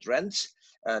 4 quadrants.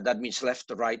 That means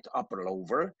left, right, upper,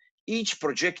 lower, each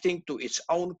projecting to its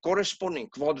own corresponding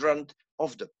quadrant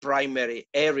of the primary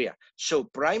area. So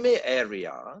primary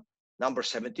area, number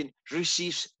 17,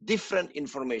 receives different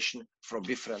information from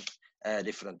different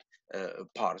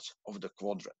parts of the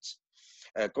quadrants.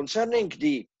 Concerning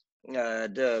the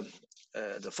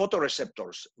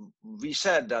photoreceptors, we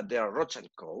said that there are rods and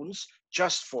cones.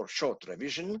 Just for short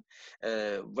revision,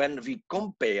 when we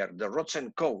compare the rods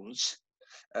and cones,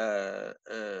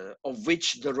 of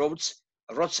which the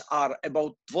rods are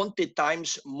about 20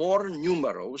 times more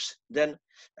numerous than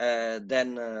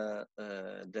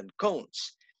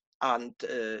cones, and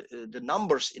the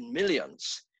numbers in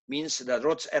millions means that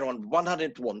rods around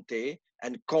 120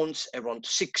 and cones around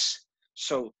 6.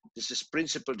 So this is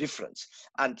principal difference.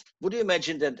 And would you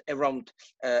imagine that around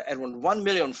 1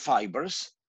 million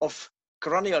fibers of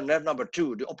cranial nerve number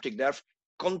 2, the optic nerve,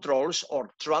 controls or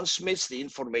transmits the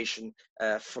information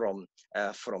from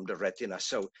the retina.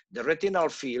 So the retinal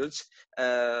fields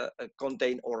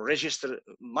contain or register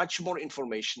much more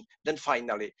information than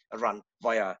finally run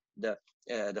via the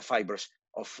fibers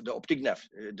of the optic nerve.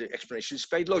 The explanation is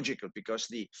quite logical because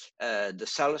the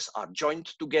cells are joined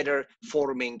together,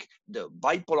 forming the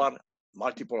bipolar,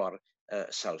 multipolar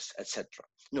cells, etc.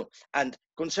 No, and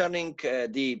concerning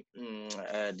the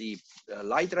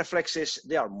light reflexes,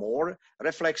 there are more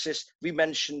reflexes. We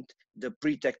mentioned the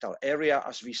pretectal area,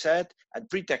 as we said, and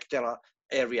pretectal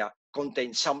area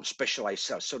contains some specialized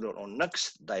cells. So on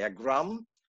next diagram,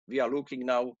 we are looking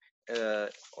now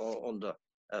on the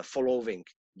following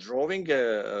drawing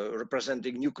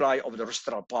representing nuclei of the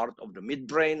rostral part of the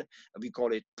midbrain. We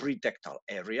call it pretectal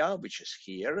area, which is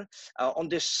here. On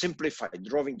this simplified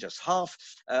drawing, just half,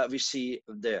 we see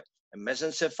the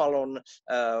mesencephalon.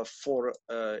 For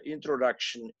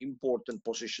introduction, important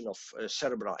position of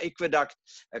cerebral aqueduct.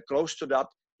 Close to that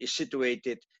is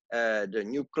situated the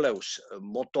nucleus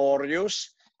motorius,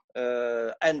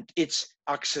 and its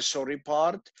accessory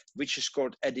part, which is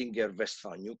called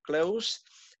Edinger-Westphal nucleus.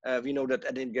 We know that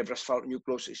Edinger-Westphal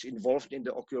nucleus is involved in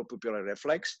the oculopupillary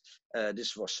reflex.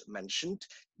 This was mentioned,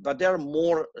 but there are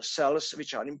more cells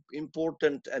which are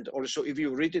important, and also if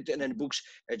you read it in any books,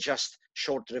 just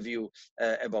short review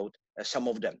about some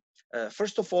of them.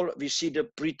 First of all, we see the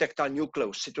pretectal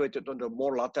nucleus situated on the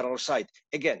more lateral side.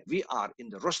 Again, we are in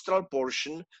the rostral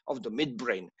portion of the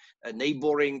midbrain,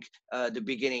 neighboring the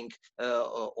beginning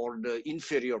or the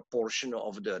inferior portion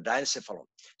of the diencephalon.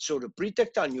 So the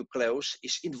pretectal nucleus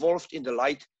is involved in the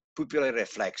light pupillary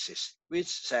reflexes, which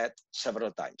said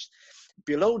several times.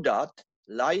 Below that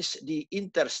lies the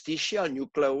interstitial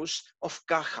nucleus of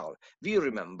Cajal. We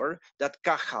remember that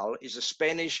Cajal is a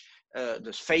Spanish,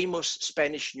 the famous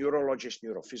Spanish neurologist,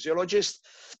 neurophysiologist.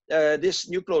 This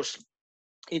nucleus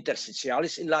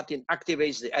interstitialis in Latin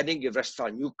activates the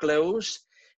Edinger-Westphal nucleus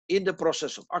in the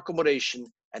process of accommodation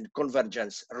and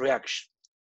convergence reaction.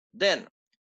 Then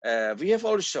we have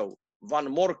also one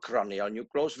more cranial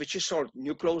nucleus, which is called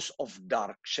nucleus of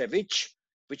Darkshevich,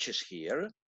 which is here,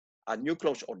 a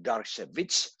nucleus of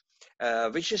Darkshevich,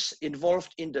 which is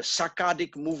involved in the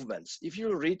saccadic movements. If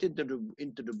you read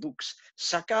into the books,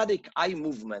 saccadic eye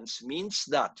movements means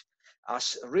that,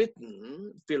 as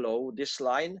written below this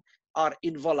line, are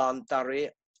involuntary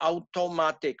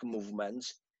automatic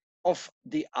movements of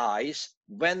the eyes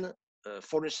when,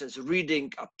 for instance,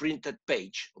 reading a printed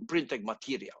page or printed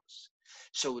materials.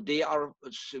 So they are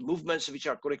movements which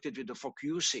are connected with the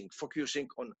focusing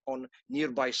on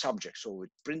nearby subjects, so with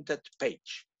printed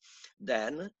page.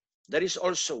 Then there is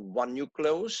also one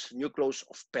nucleus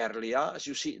of Perlia, as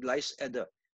you see, it lies at the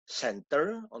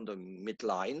center on the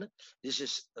midline. This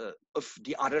is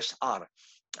the others are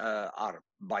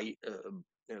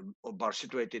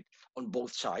situated on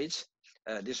both sides.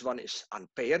 This one is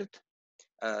unpaired.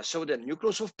 So the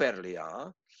nucleus of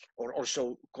Perlia, or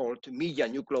also called media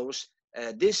nucleus,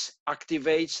 this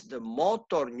activates the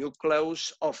motor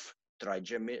nucleus of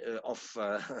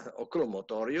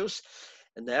oculomotorius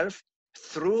nerve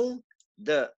through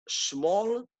the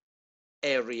small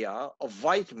area of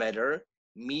white matter,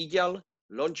 medial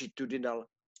longitudinal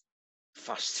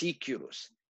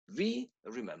fasciculus. We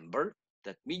remember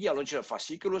that medial longitudinal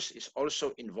fasciculus is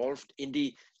also involved in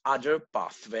the other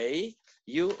pathway.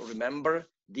 You remember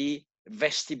the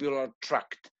vestibular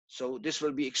tract. So this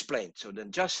will be explained. So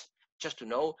then just to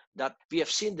know that we have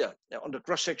seen on the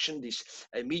cross section this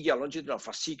medial longitudinal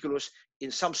fasciculus in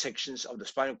some sections of the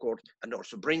spinal cord and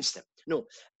also brainstem. No,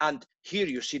 and here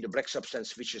you see the black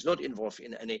substance which is not involved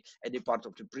in any part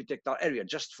of the pretectal area,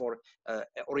 just for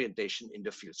orientation in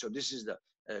the field. So this is the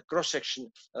cross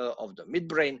section of the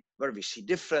midbrain, where we see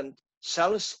different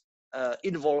cells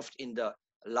involved in the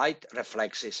light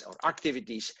reflexes or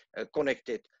activities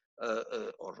connected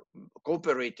or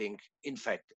cooperating, in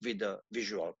fact, with the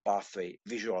visual pathway,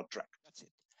 visual tract. That's it.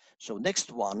 So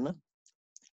next one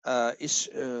is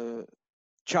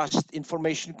just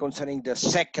information concerning the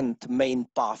second main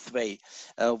pathway,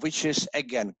 which is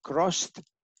again crossed,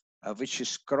 and which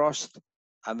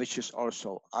is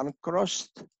also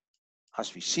uncrossed,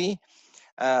 as we see.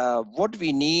 What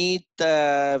we need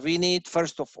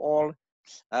first of all,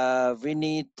 we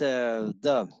need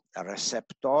the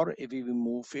receptor. If we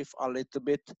move it a little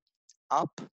bit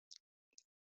up,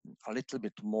 a little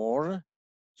bit more,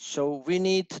 so we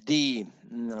need the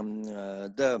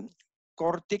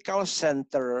cortical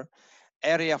center,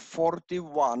 area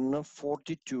 41,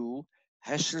 42,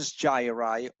 Heschel's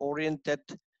gyri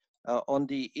oriented on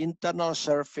the internal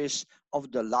surface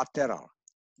of the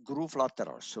groove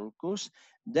lateral sulcus.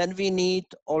 Then we need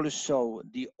also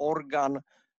the organ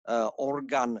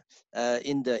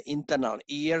in the internal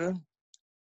ear,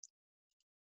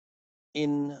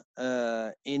 in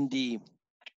the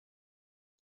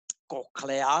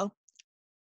cochlea,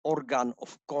 organ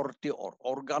of Corti or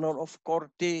organon of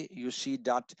Corti. You see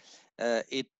that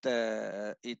it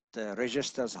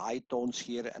registers high tones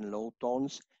here and low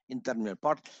tones in terminal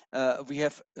part. We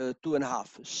have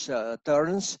 2.5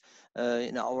 turns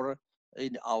in our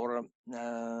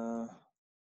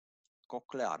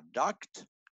cochlear duct,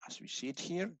 as we see it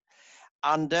here.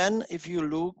 And then if you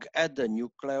look at the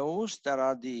nucleus, there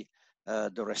are the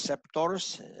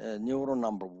receptors, neuron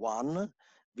number 1.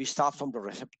 We start from the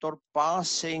receptor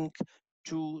passing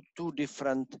to two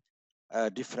different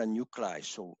nuclei.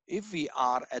 So if we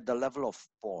are at the level of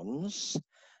pons,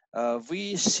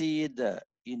 we see the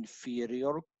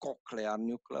inferior cochlear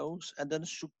nucleus and then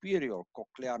superior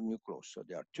cochlear nucleus. So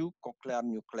there are two cochlear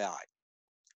nuclei.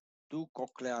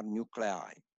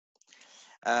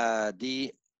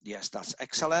 Yes, that's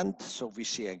excellent. So we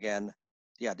see again,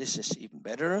 yeah, this is even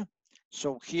better.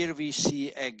 So here we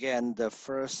see again the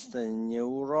first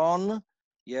neuron.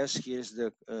 Yes, here's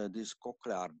the this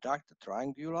cochlear duct,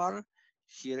 triangular.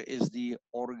 Here is the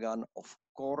organ of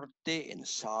Corti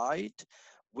inside,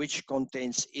 which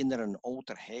contains inner and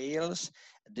outer hales.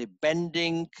 The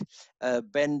bending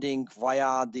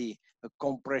via the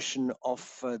compression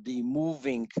of the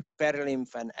moving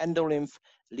perilymph and endolymph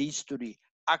leads to the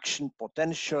action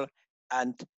potential,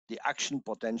 and the action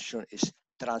potential is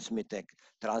transmitted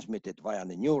via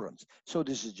the neurons. So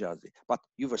this is just, but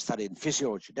you were studying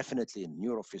physiology, definitely in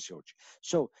neurophysiology.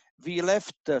 So we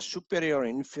left the superior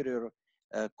and inferior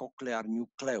cochlear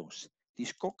nucleus.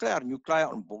 These cochlear nuclei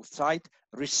on both sides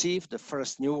receive the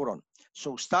first neuron.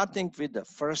 So starting with the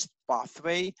first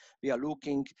pathway, we are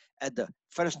looking at the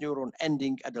first neuron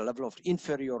ending at the level of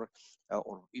inferior,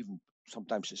 or even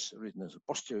sometimes it's written as a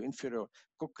posterior inferior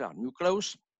cochlear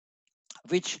nucleus,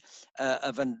 which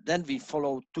then we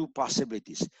follow two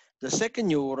possibilities. The second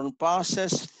neuron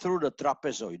passes through the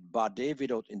trapezoid body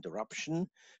without interruption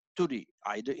to the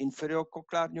either inferior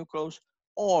cochlear nucleus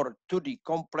or to the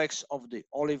complex of the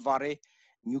olivary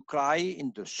nuclei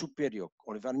in the superior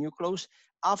olivary nucleus.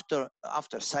 After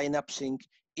synapsing,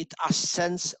 it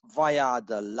ascends via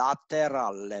the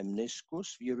lateral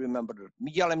lemniscus. You remember the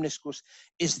medial lemniscus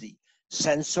is the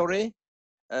sensory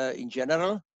in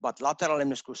general, but lateral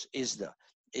lemniscus is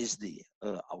the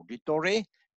auditory,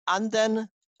 and then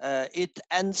it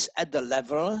ends at the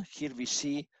level. Here we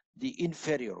see the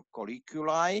inferior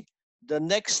colliculi. The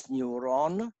next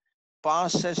neuron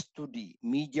passes to the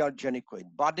medial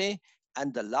geniculate body,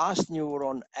 and the last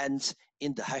neuron ends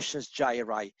in the Heschel's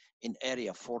gyri in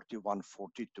area 41,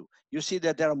 42. You see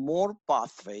that there are more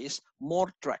pathways,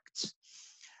 more tracts.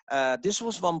 This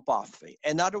was one pathway.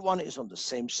 Another one is on the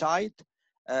same side.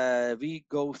 We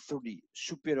go through the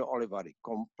superior olivary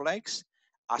complex,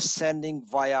 ascending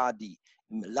via the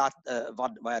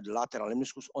lateral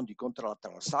lemniscus on the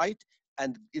contralateral side,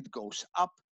 and it goes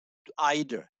up to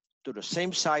either to the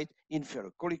same side,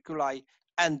 inferior colliculi,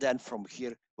 and then from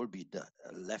here will be the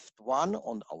left one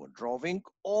on our drawing,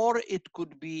 or it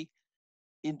could be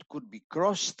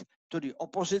crossed to the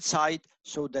opposite side,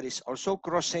 so there is also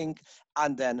crossing,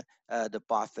 and then the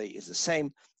pathway is the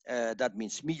same. That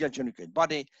means medial geniculate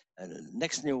body,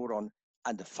 next neuron,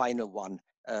 and the final one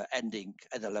ending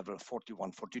at the level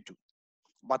 41, 42.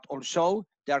 But also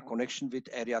their connection with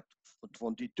area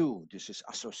 22. This is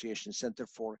Association Center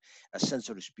for a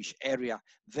Sensory Speech Area,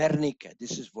 Wernicke.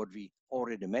 This is what we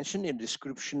already mentioned in the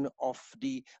description of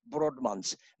the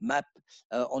Brodmann's map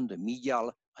on the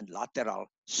medial and lateral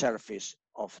surface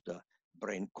of the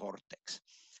brain cortex.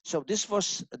 So this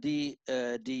was the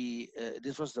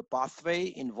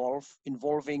pathway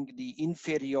involving the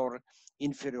inferior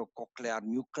cochlear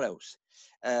nucleus.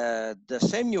 The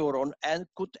same neuron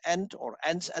could end or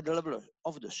ends at the level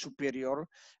of the superior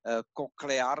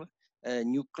cochlear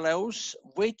nucleus,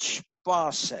 which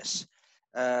passes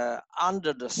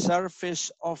under the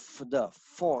surface of the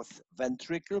fourth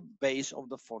ventricle, base of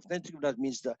the fourth ventricle. That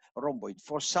means the rhomboid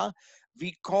fossa.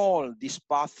 We call this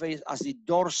pathway as the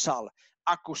dorsal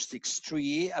acoustic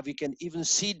tree. We can even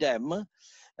see them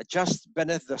just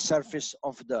beneath the surface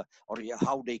of the, or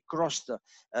how they cross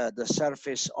the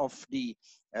surface of the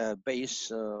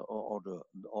base or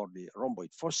the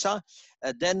rhomboid fossa.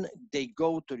 Then they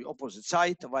go to the opposite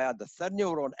side via the third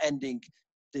neuron ending.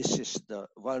 This is the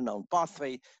well-known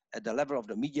pathway at the level of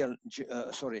the medial,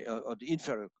 or the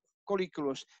inferior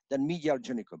colliculus, then medial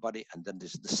genicular body, and then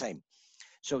this is the same.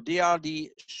 So they are the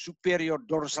superior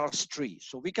dorsal tree.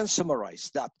 So we can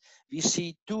summarize that we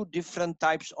see two different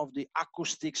types of the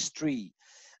acoustic tree.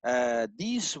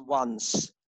 These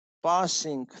ones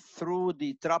passing through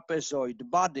the trapezoid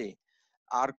body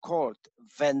are called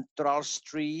ventral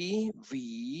tree,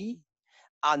 V,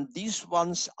 and these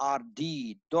ones are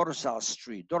the dorsal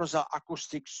tree, dorsal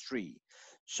acoustic tree.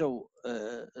 So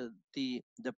the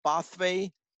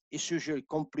pathway is usually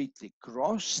completely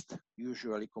crossed,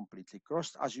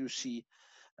 as you see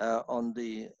on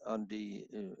the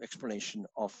explanation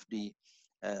of the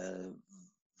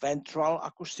ventral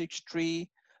acoustic tree,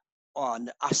 on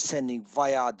ascending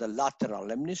via the lateral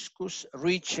lemniscus,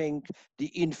 reaching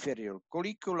the inferior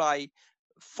colliculi,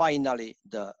 finally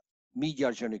the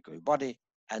medial genicular body,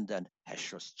 and then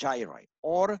Heschel's gyri,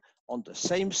 or on the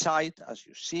same side as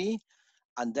you see,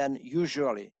 and then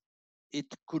usually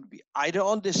it could be either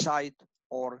on this side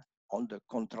or on the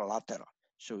contralateral.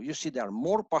 So you see there are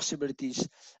more possibilities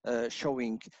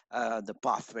showing the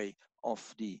pathway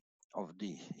of the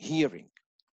hearing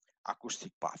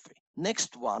acoustic pathway.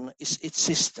 Next one is its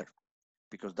sister,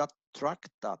 because that tract,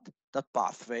 that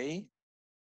pathway,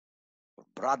 or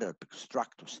brother, because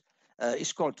tractus,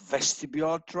 is called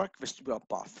vestibular tract, vestibular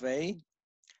pathway.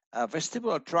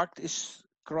 Vestibular tract is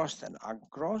crossed and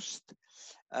uncrossed.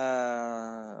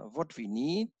 What we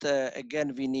need,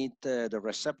 again, we need the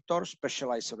receptors,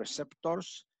 specialized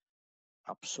receptors.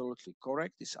 Absolutely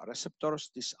correct. These are receptors.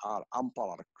 These are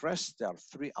ampallar crests. There are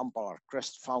 3 ampallar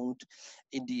crests found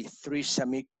in the 3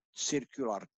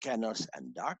 semicircular canals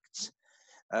and ducts,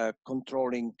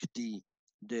 controlling the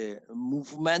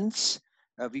movements.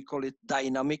 We call it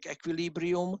dynamic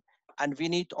equilibrium. And we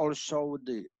need also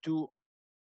the 2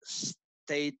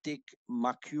 static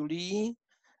maculae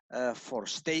for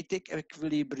static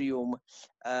equilibrium.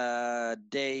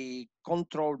 They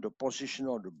control the position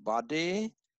of the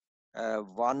body.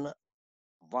 One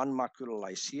macula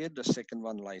lies here, the second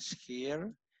one lies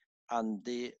here, and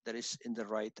there is in the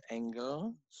right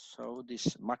angle. So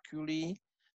this maculae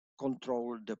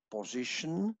control the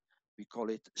position. We call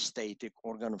it static,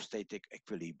 organ of static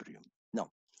equilibrium. Now,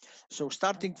 so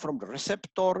starting from the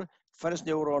receptor, first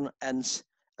neuron ends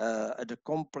at the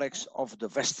complex of the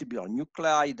vestibular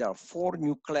nuclei. There are 4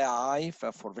 nuclei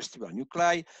for vestibular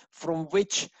nuclei, from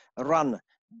which run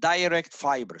direct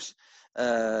fibers.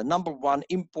 Number 1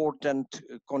 important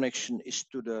connection is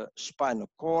to the spinal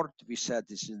cord. We said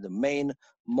this is the main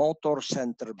motor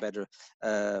center, better,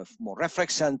 more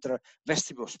reflex center.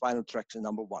 Vestibular spinal tract is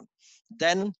number 1.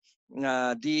 Then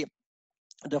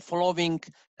the following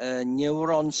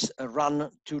neurons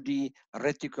run to the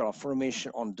reticular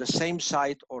formation on the same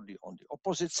side or on the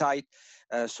opposite side.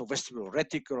 So vestibular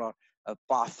reticular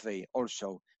pathway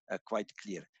also quite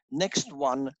clear. Next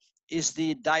one is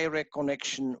the direct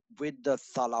connection with the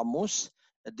thalamus.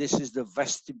 This is the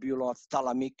vestibular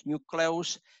thalamic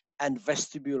nucleus and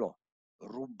vestibular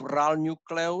rubral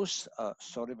nucleus.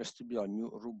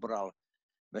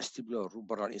 Vestibular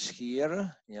rubral is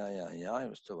here.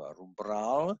 Vestibular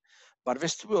rubral. But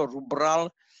vestibular rubral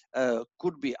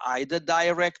could be either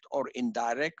direct or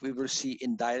indirect. We will see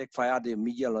indirect via the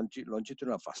medial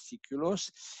longitudinal fasciculus.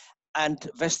 And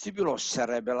vestibular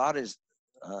cerebellar is,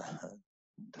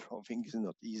 drawing is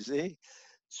not easy.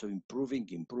 So improving,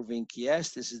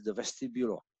 yes, this is the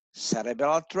vestibular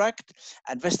cerebellar tract,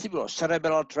 and vestibular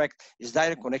cerebellar tract is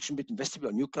direct connection between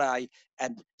vestibular nuclei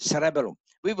and cerebellum.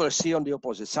 We will see on the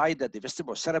opposite side that the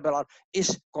vestibular cerebellar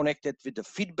is connected with the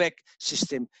feedback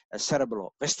system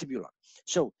cerebello-vestibular.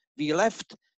 So we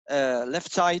left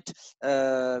side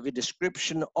with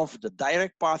description of the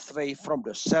direct pathway from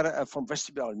the from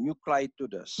vestibular nuclei to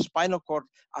the spinal cord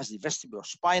as the vestibular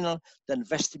spinal, then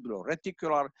vestibular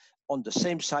reticular on the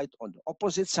same side, on the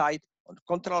opposite side, on the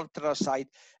contralateral side,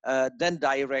 then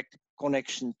direct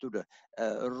connection to the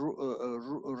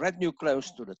red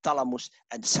nucleus, to the thalamus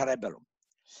and cerebellum.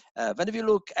 When we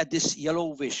look at this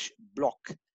yellowish block,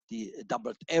 the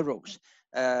doubled arrows,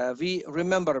 we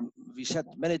remember, we said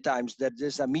many times that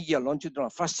there's a medial longitudinal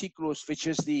fasciculus, which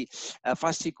is the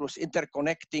fasciculus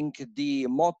interconnecting the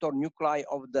motor nuclei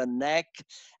of the neck,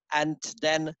 and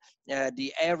then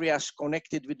the areas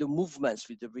connected with the movements.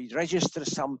 We register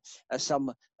some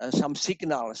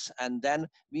signals, and then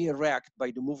we react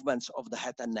by the movements of the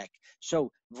head and neck. So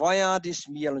via this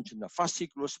medial longitudinal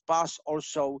fasciculus pass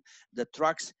also the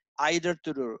tracts either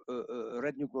to the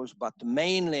red nucleus, but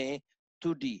mainly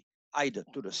to the either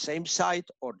to the same side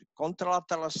or the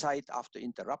contralateral side after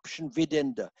interruption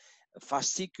within the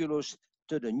fasciculus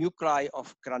to the nuclei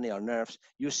of cranial nerves.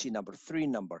 You see number 3,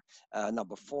 number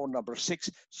 4, number 6,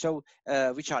 so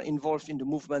which are involved in the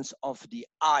movements of the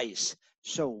eyes.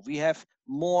 So we have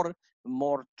more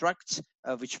tracts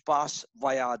which pass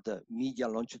via the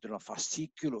medial longitudinal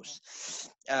fasciculus.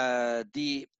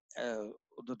 The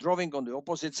drawing on the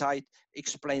opposite side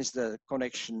explains the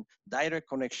connection, direct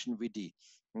connection with the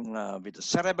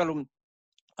cerebellum.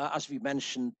 As we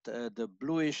mentioned, the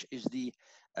bluish is the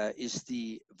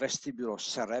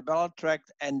vestibulocerebral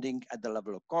tract ending at the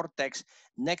level of cortex.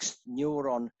 Next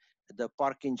neuron, the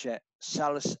Purkinje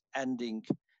cells ending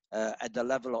at the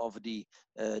level of the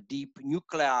deep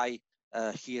nuclei.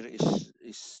 Here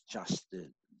is just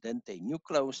the dentate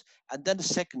nucleus, and then the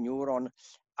second neuron,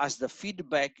 as the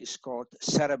feedback is called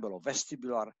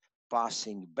cerebellovestibular,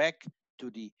 passing back to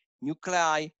the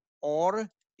nuclei, or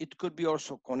it could be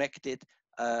also connected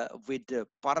with the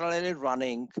parallelly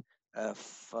running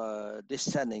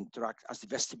descending tract as the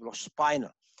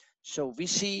vestibulospinal. So we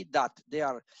see that there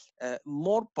are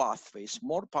more pathways,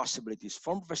 more possibilities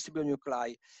from vestibular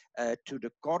nuclei to the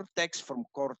cortex, from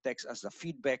cortex as a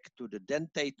feedback to the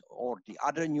dentate or the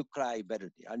other nuclei,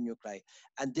 better the other nuclei,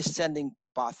 and descending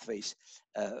pathways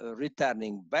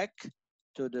returning back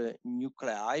to the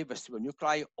nuclei, vestibular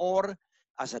nuclei, or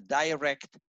as a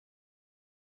direct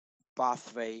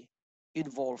pathway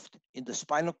involved in the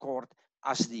spinal cord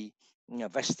as the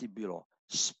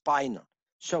vestibulospinal.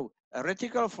 So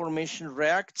reticular formation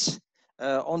reacts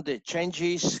on the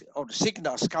changes or the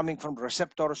signals coming from the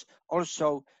receptors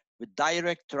also with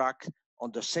direct track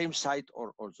on the same side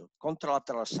or also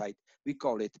contralateral side. We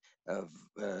call it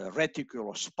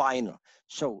reticulospinal.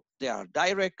 So there are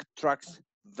direct tracks,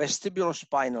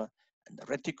 vestibulospinal and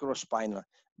reticulospinal.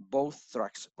 Both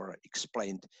tracks were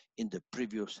explained in the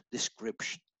previous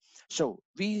description. So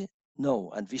we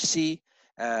know and we see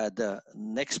the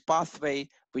next pathway,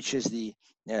 which is the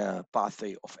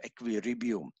pathway of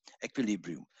equilibrium.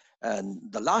 And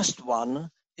the last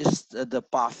one is the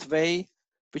pathway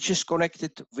which is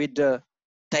connected with the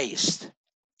taste.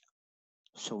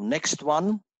 So next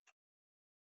one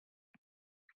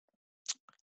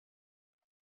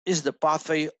is the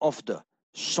pathway of the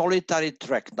solitary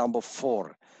tract, number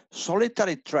 4.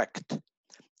 Solitary tract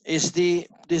is the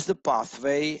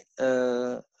pathway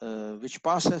which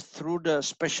passes through the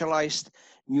specialized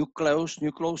nucleus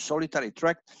solitary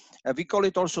tract. We call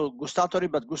it also gustatory,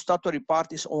 but gustatory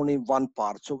part is only one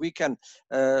part. So we can.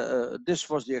 This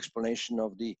was the explanation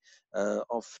of the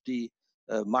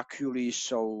maculae.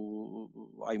 So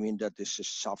I mean that this is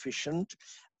sufficient.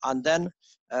 And then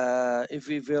if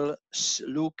we will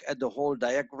look at the whole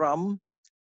diagram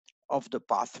of the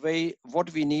pathway,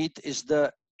 what we need is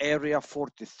the area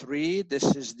 43.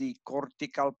 This is the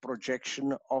cortical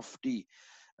projection of the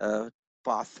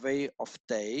pathway of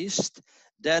taste.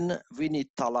 Then we need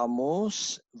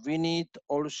thalamus. We need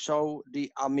also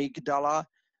the amygdala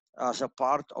as a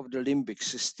part of the limbic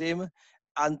system,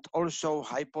 and also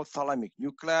hypothalamic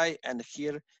nuclei. And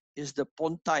here is the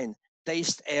pontine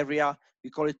taste area. We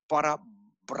call it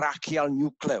parabrachial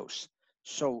nucleus.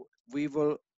 So we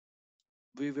will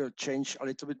change a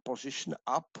little bit position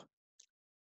up.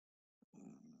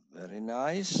 Very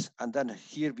nice. And then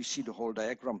here we see the whole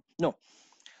diagram. No,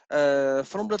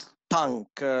 from the tongue,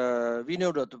 we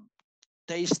know that the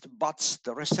taste buds,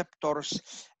 the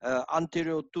receptors,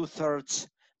 anterior 2/3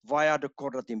 via the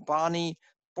chorda tympani,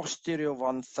 posterior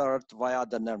 1/3 via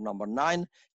the nerve number 9,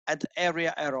 and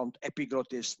area around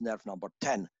epiglottis, nerve number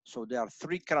 10. So there are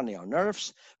 3 cranial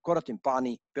nerves, chorda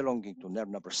tympani belonging to nerve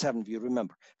number 7, we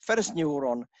remember. First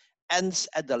neuron ends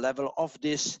at the level of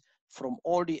this from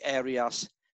all the areas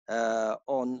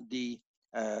on the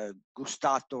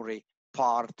gustatory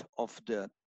part of the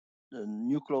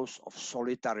nucleus of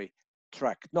solitary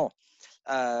tract. No,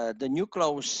 the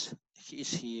nucleus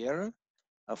is here,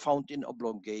 found in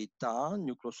oblongata,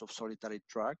 nucleus of solitary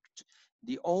tract.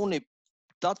 The only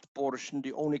that portion,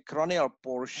 the only cranial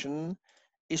portion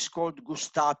is called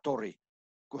gustatory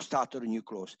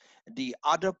nucleus. The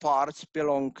other parts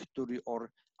belong to the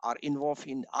or are involved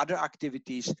in other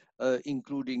activities,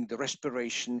 including the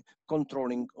respiration,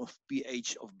 controlling of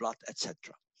pH of blood, etc.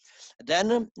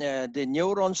 Then the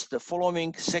neurons, the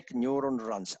following second neuron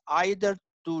runs either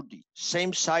to the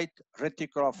same site,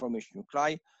 reticular formation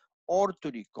nuclei, or to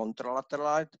the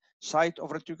contralateral site of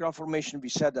reticular formation. We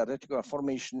said that reticular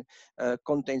formation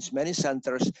contains many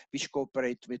centers which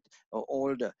cooperate with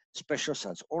all the special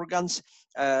sense organs,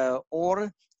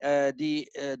 or the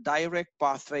direct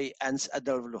pathway ends at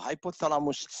the level of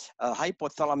hypothalamus.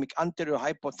 Hypothalamic, anterior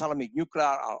hypothalamic nuclei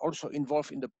are also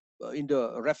involved in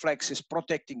the reflexes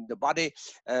protecting the body.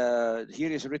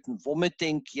 Here is written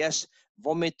vomiting. Yes,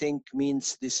 vomiting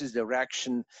means this is the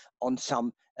reaction on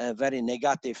some very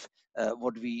negative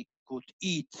what we could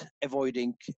eat,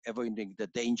 avoiding the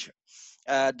danger.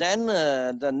 Then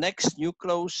the next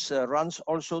nucleus runs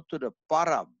also to the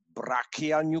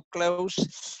parabrachial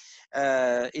nucleus.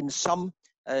 In some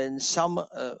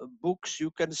books,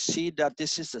 you can see that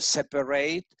this is a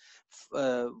separate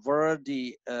where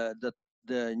the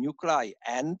nuclei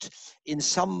end. In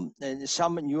some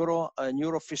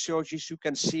neurophysiologies, you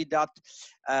can see that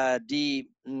the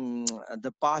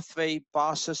pathway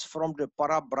passes from the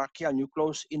parabrachial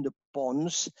nucleus in the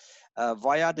pons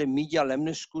via the medial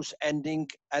lemniscus, ending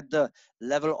at the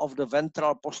level of the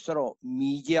ventral posterior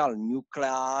medial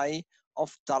nuclei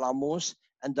of thalamus,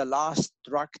 and the last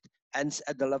tract ends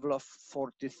at the level of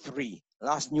 43,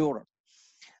 last neuron.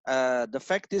 The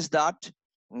fact is that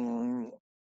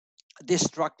this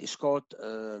tract is called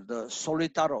the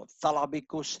solitaro-thalamic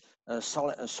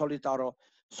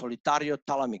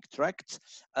solitario-thalamic tract,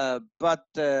 but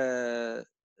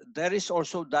there is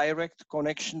also direct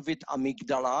connection with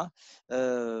amygdala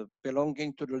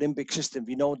belonging to the limbic system.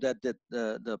 We know that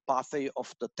the pathway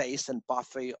of the taste and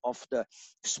pathway of the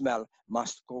smell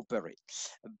must cooperate.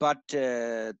 But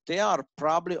there are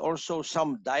probably also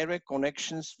some direct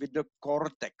connections with the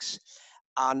cortex.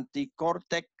 And the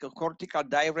cortical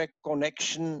direct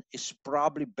connection is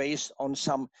probably based on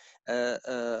some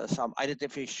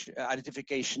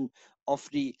identification of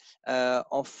the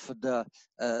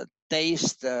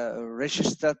taste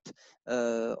registered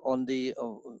on the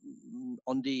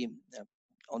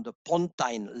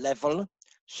pontine level.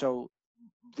 So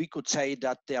we could say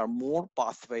that there are more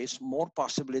pathways, more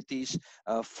possibilities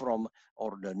from,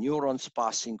 or the neurons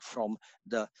passing from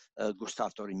the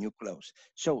gustatory nucleus.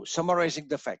 So summarizing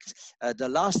the facts, the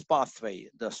last pathway,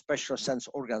 the special sense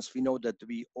organs, we know that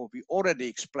we already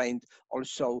explained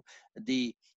also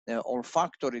the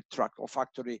olfactory tract,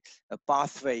 olfactory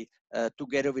pathway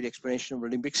together with explanation of the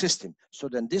limbic system. So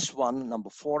then this one, number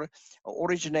 4,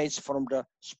 originates from the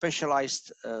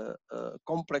specialized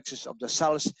complexes of the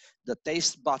cells, the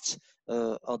taste buds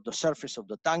on the surface of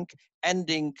the tongue,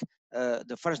 ending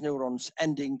the first neurons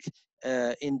ending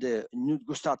in the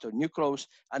gustatory nucleus,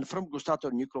 and from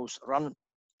gustatory nucleus run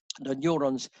the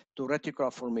neurons to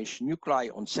reticular formation nuclei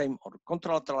on same or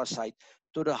contralateral side,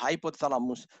 to the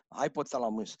hypothalamus,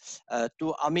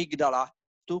 to amygdala,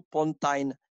 to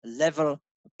pontine level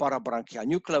parabrachial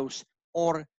nucleus,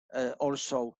 or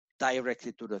also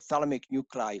directly to the thalamic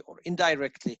nuclei, or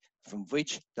indirectly, from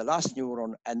which the last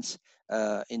neuron ends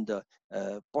in the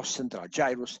postcentral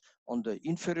gyrus on the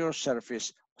inferior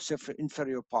surface,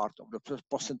 inferior part of the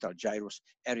postcentral gyrus,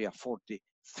 area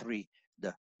 43,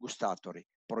 the gustatory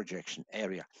projection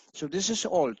area. So this is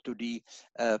all to the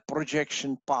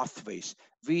projection pathways.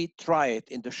 We try it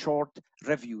in the short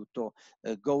review to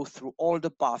go through all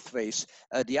the pathways,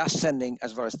 the ascending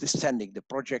as well as descending, the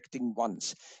projecting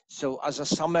ones. So as a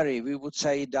summary, we would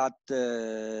say that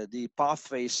the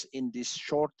pathways in this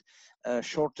short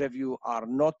review are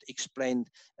not explained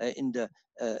in the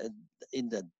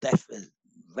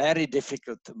very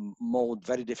difficult mode,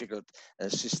 very difficult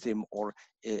system, or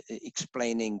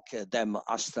explaining them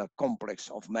as the complex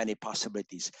of many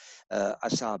possibilities.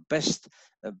 As our best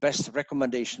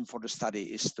recommendation for the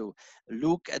study is to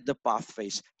look at the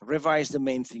pathways, revise the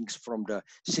main things from the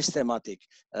systematic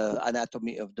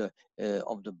anatomy of the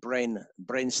brain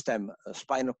stem,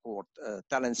 spinal cord,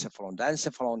 telencephalon,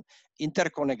 diencephalon,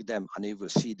 interconnect them, and you will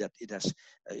see that it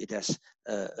has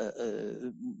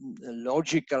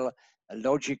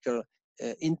logical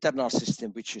internal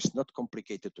system which is not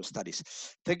complicated to studies.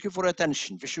 Thank you for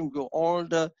attention. Wishing you all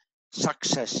the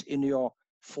success in your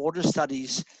further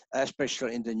studies,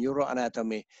 especially in the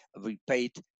neuroanatomy. We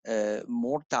paid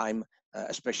more time,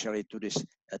 especially to this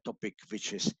topic,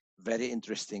 which is very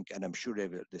interesting, and I'm sure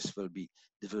this will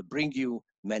bring you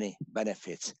many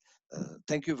benefits.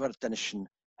 Thank you for attention,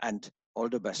 and all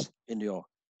the best in your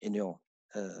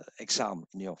exam,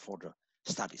 in your further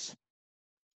studies.